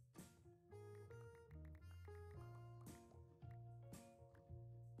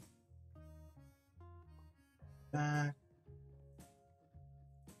 Back.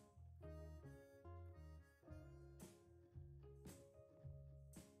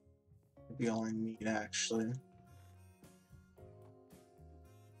 Maybe all I need actually.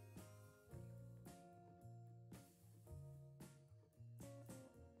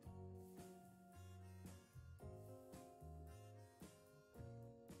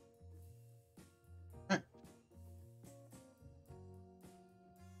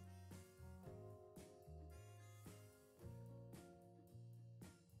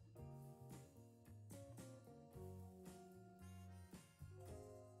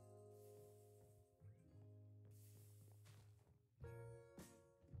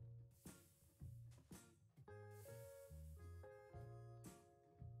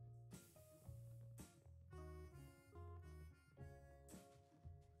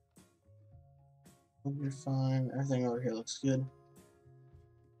 Hope you're fine. Everything over here looks good.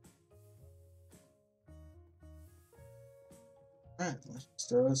 Alright, let's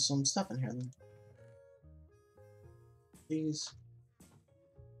throw some stuff in here then. Please.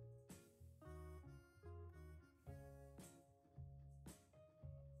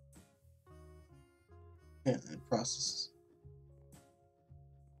 Okay, and then processes.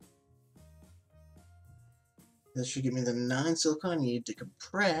 This should give me the 9 silicon I need to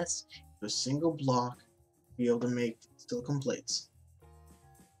compress to a single block to be able to make silicon plates.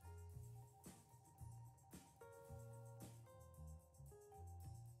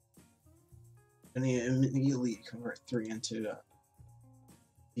 And then immediately convert 3 into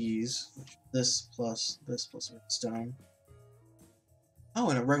these. This plus redstone. Oh,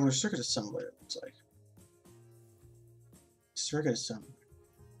 and a regular circuit assembler, it looks like. Circuit assembler.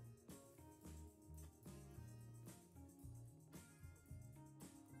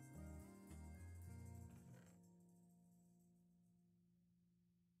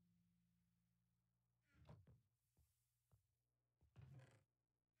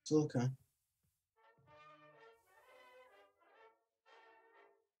 Silicon.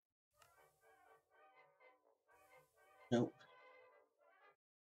 Nope.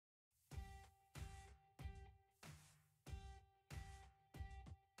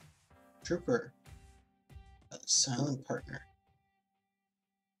 Trooper. A silent partner.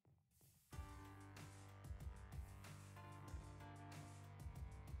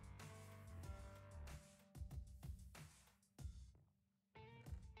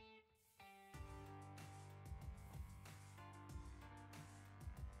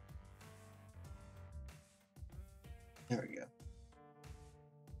 There we go.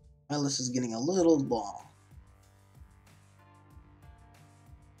 My list is getting a little long.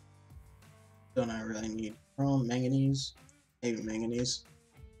 Don't I really need chrome, manganese? Maybe manganese.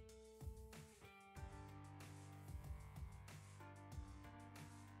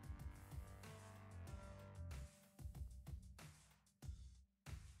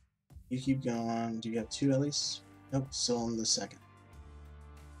 You keep going. Do you have 2 at least? Nope, still in the second.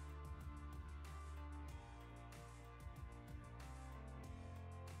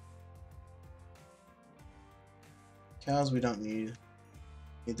 Cows we don't need.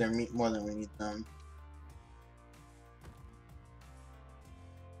 Need their meat more than we need them.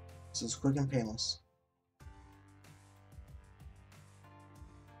 This is quick and painless.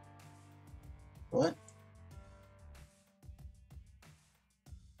 What?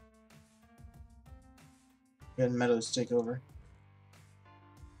 Go ahead and meadows take over.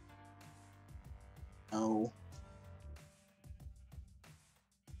 No.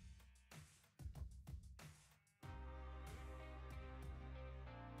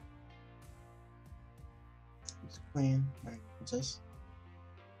 It's queen. Alright, what's this?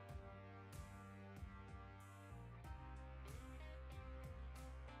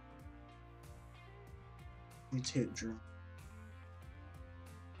 Mutate Drew.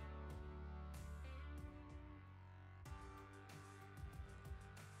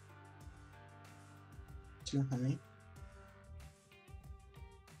 Two honey.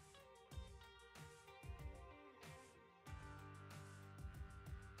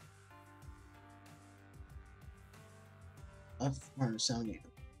 I have 470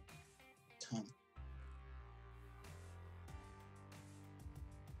 ton.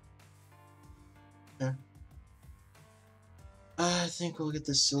 Okay. I think we'll get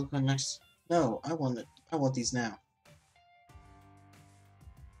this silicon next. No, I want it. I want these now.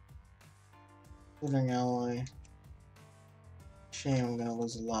 Glittering alloy. Shame I'm gonna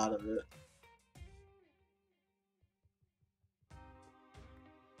lose a lot of it.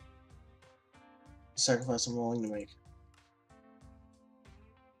 Sacrifice I'm willing to make.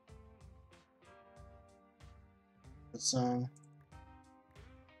 Let's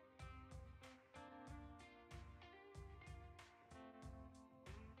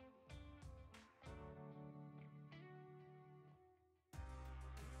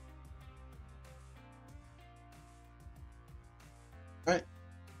right.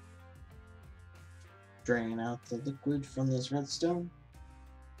 Drain out the liquid from this redstone.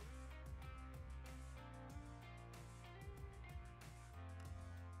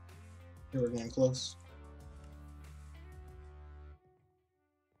 Here we're getting close.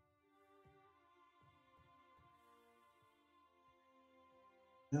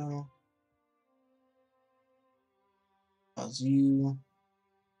 No. Pause you.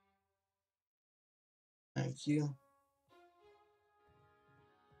 Thank you.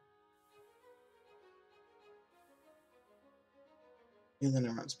 Okay, then it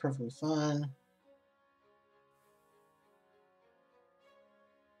runs perfectly fine.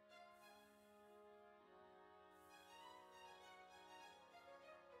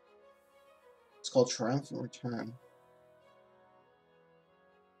 called Triumphant Return.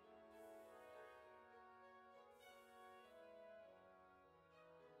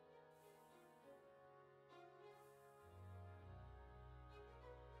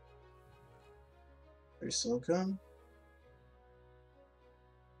 There's silicone.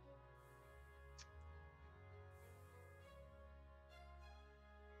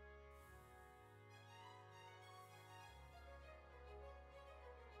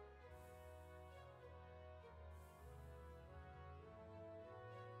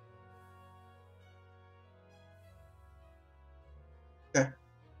 Okay.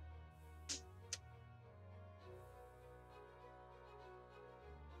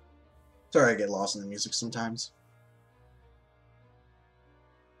 Sorry, I get lost in the music sometimes.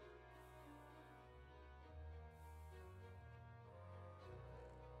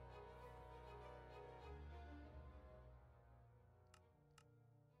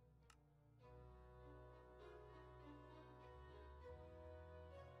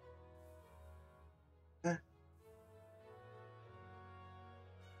 Okay.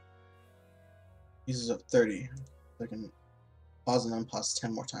 Uses up 30. I can pause and unpause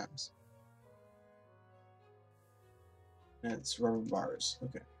 10 more times. And it's rubber bars.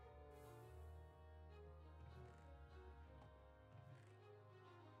 Okay.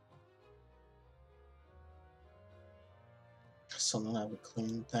 Someone have a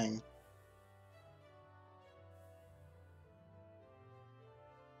clean thing.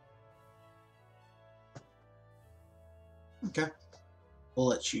 Okay. We'll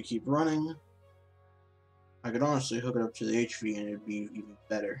let you keep running. I could honestly hook it up to the HV and it'd be even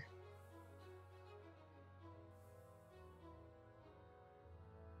better.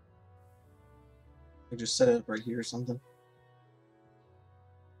 I just set it up right here or something.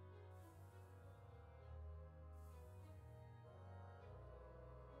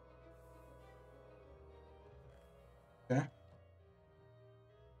 Okay.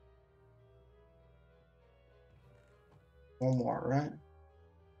 One more, right?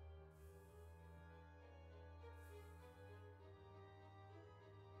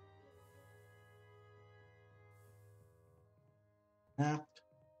 Snap.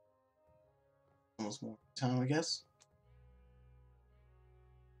 Almost more time, I guess.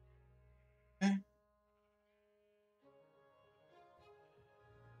 Okay.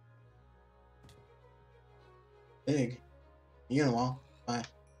 Big. You know all. Bye.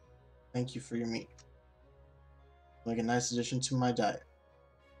 Thank you for your meat. Like a nice addition to my diet.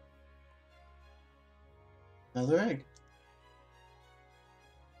 Another egg.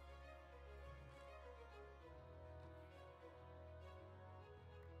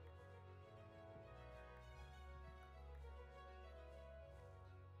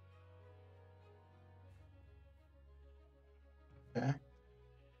 Okay.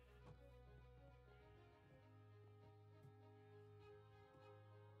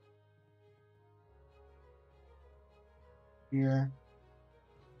 Here.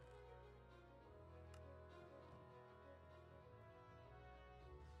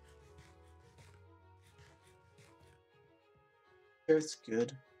 It's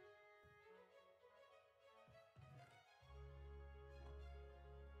good.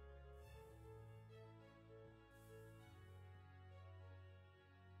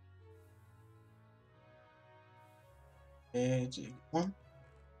 Okay, one.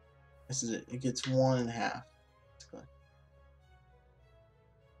 This is it. It gets 1.5.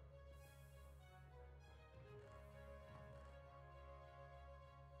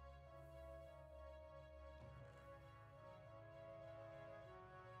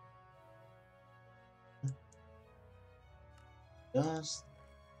 Dust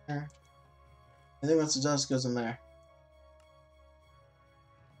there. I think once the dust goes in there,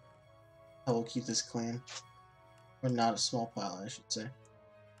 I will keep this clean. Or not a small pile, I should say.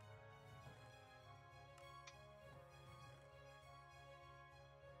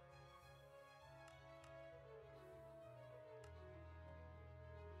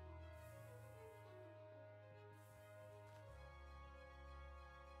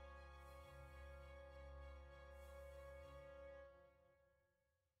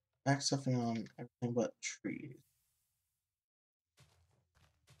 Back stuffing on everything but trees.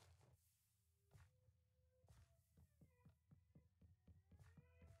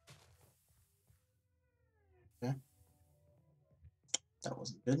 Okay. That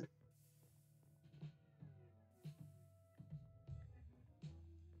wasn't good.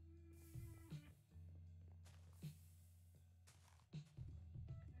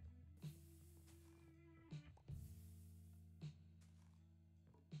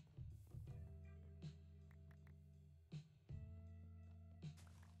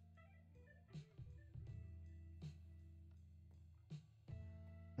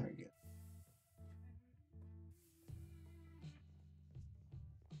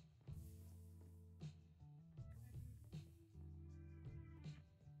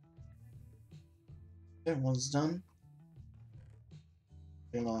 Okay, one's done.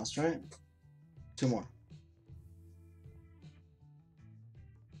 Getting the last right. 2 more.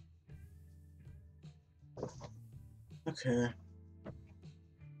 Okay.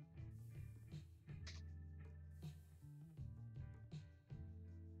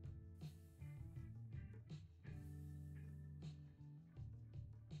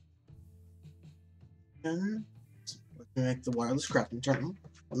 And we make the wireless crafting terminal.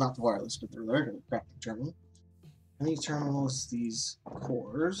 Well, not the wireless, but the regular crafting terminal. And these terminals, these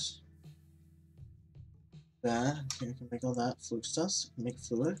cores. That, okay, I can make all that flux dust. I can make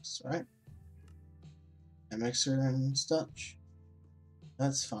fluids, right? A mixer and such.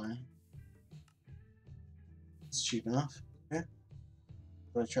 That's fine. It's cheap enough. Okay.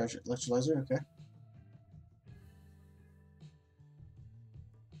 Go to charge electrolyzer, okay.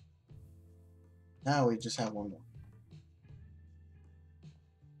 Now we just have one more.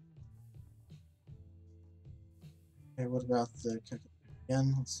 Okay, what about the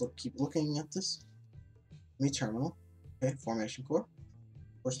again? Let's keep looking at this. Me terminal. Okay, formation core.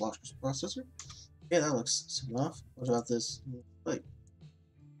 Force logical processor. Okay, that looks simple enough. What about this? Like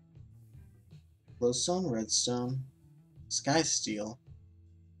glowstone, redstone, sky steel,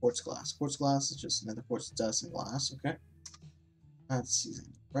 quartz glass. Quartz glass is just another quartz dust and glass. Okay, that's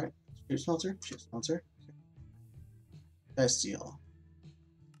seasoned, right? Shear smelter, shear smelter. Okay. Sky steel.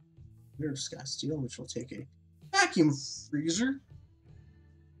 Here's sky steel, which will take a vacuum freezer.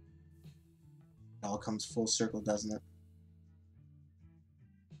 It all comes full circle, doesn't it?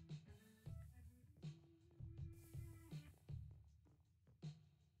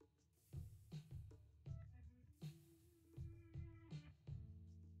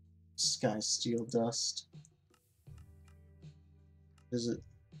 Sky steel dust. Is it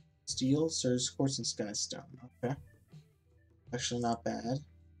steel, surge quartz, and sky stone? Okay. Actually, not bad.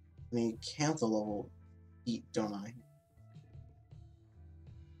 I need cantha level heat, don't I?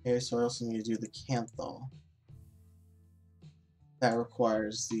 Okay, so I also need to do the canthal. That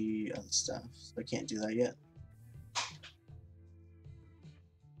requires the other stuff, so I can't do that yet.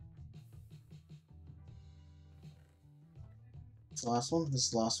 It's the last one? This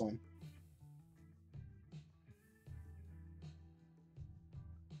is the last one.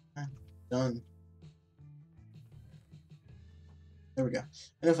 Okay, done. There we go.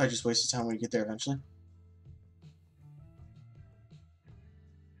 And if I just wasted time, we get there eventually.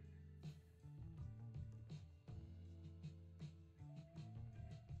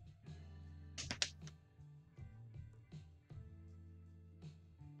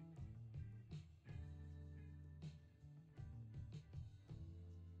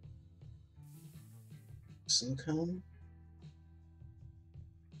 Silicone.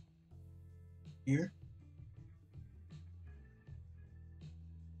 Here.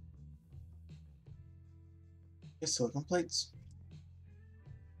 Okay, silicone plates.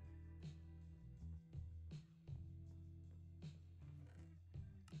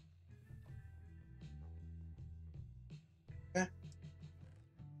 Okay.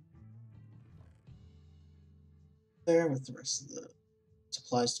 There with the rest of the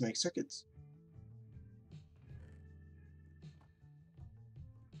supplies to make circuits.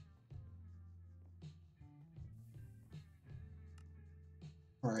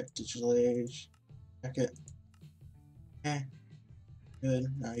 Alright, digital age. Check it. Okay. Good.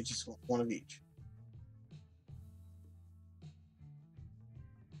 Now you just want one of each.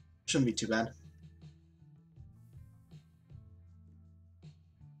 Shouldn't be too bad.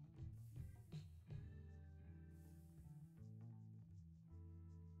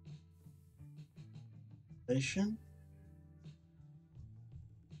 Station.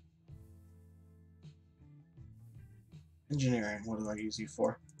 Engineering. What do I use you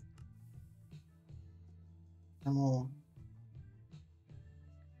for? Thermal.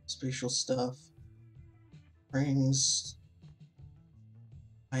 Spatial stuff. Rings.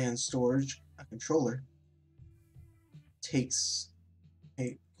 High-end storage. A controller. Takes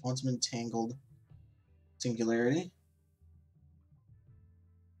a quantum entangled singularity.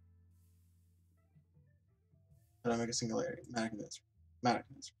 How do I make a singularity? Matic condenser. Matic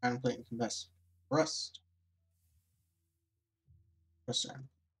condenser. Iron plate and condenser. Rust. Rust iron.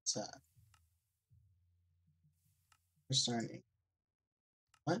 What's that? Rust iron ink.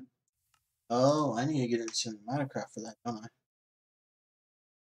 What? Oh, I need to get into Matacraft for that, don't I?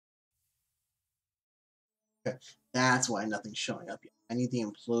 Okay. That's why nothing's showing up yet. I need the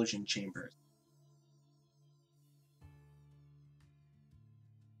implosion chambers.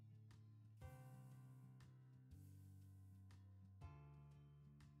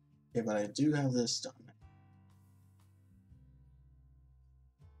 Okay, but I do have this done.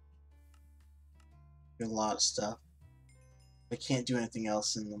 Do a lot of stuff. I can't do anything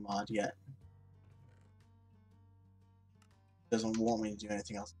else in the mod yet. Doesn't want me to do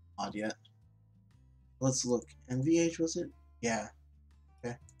anything else in the mod yet. Let's look. MVH was it? Yeah.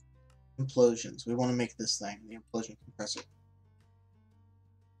 Okay. Implosions. We want to make this thing, the implosion compressor.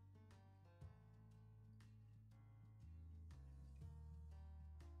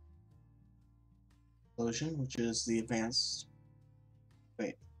 Implosion, which is the advanced.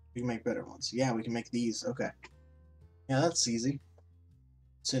 Wait, we can make better ones. Yeah, we can make these. Okay. Yeah, that's easy.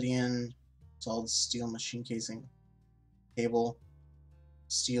 Obsidian, solid steel machine casing, cable,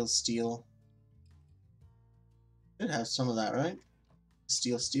 steel. Should have some of that, right?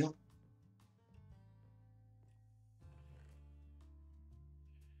 Steel.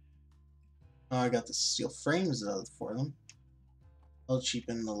 Oh, I got the steel frames though for them. I'll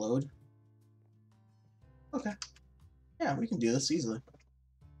cheapen the load. Okay. Yeah, we can do this easily.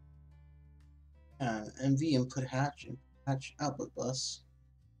 MV input hatch output bus.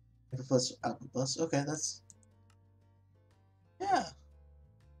 Input bus output bus. Okay, that's yeah,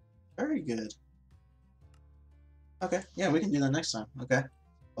 very good. Okay, yeah, we can do that next time. Okay.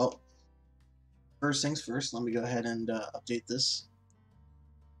 Well, first things first. Let me go ahead and update this.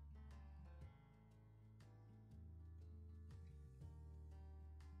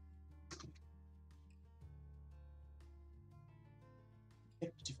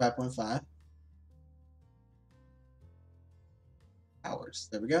 Okay, 55.5 hours.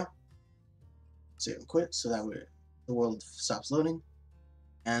 There we go. Save and quit so that way the world stops loading,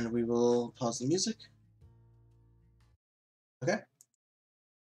 and we will pause the music. Okay.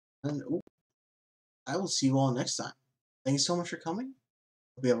 And I will see you all next time. Thank you so much for coming.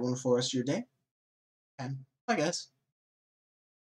 Hope you have a wonderful rest of your day. And bye, guys.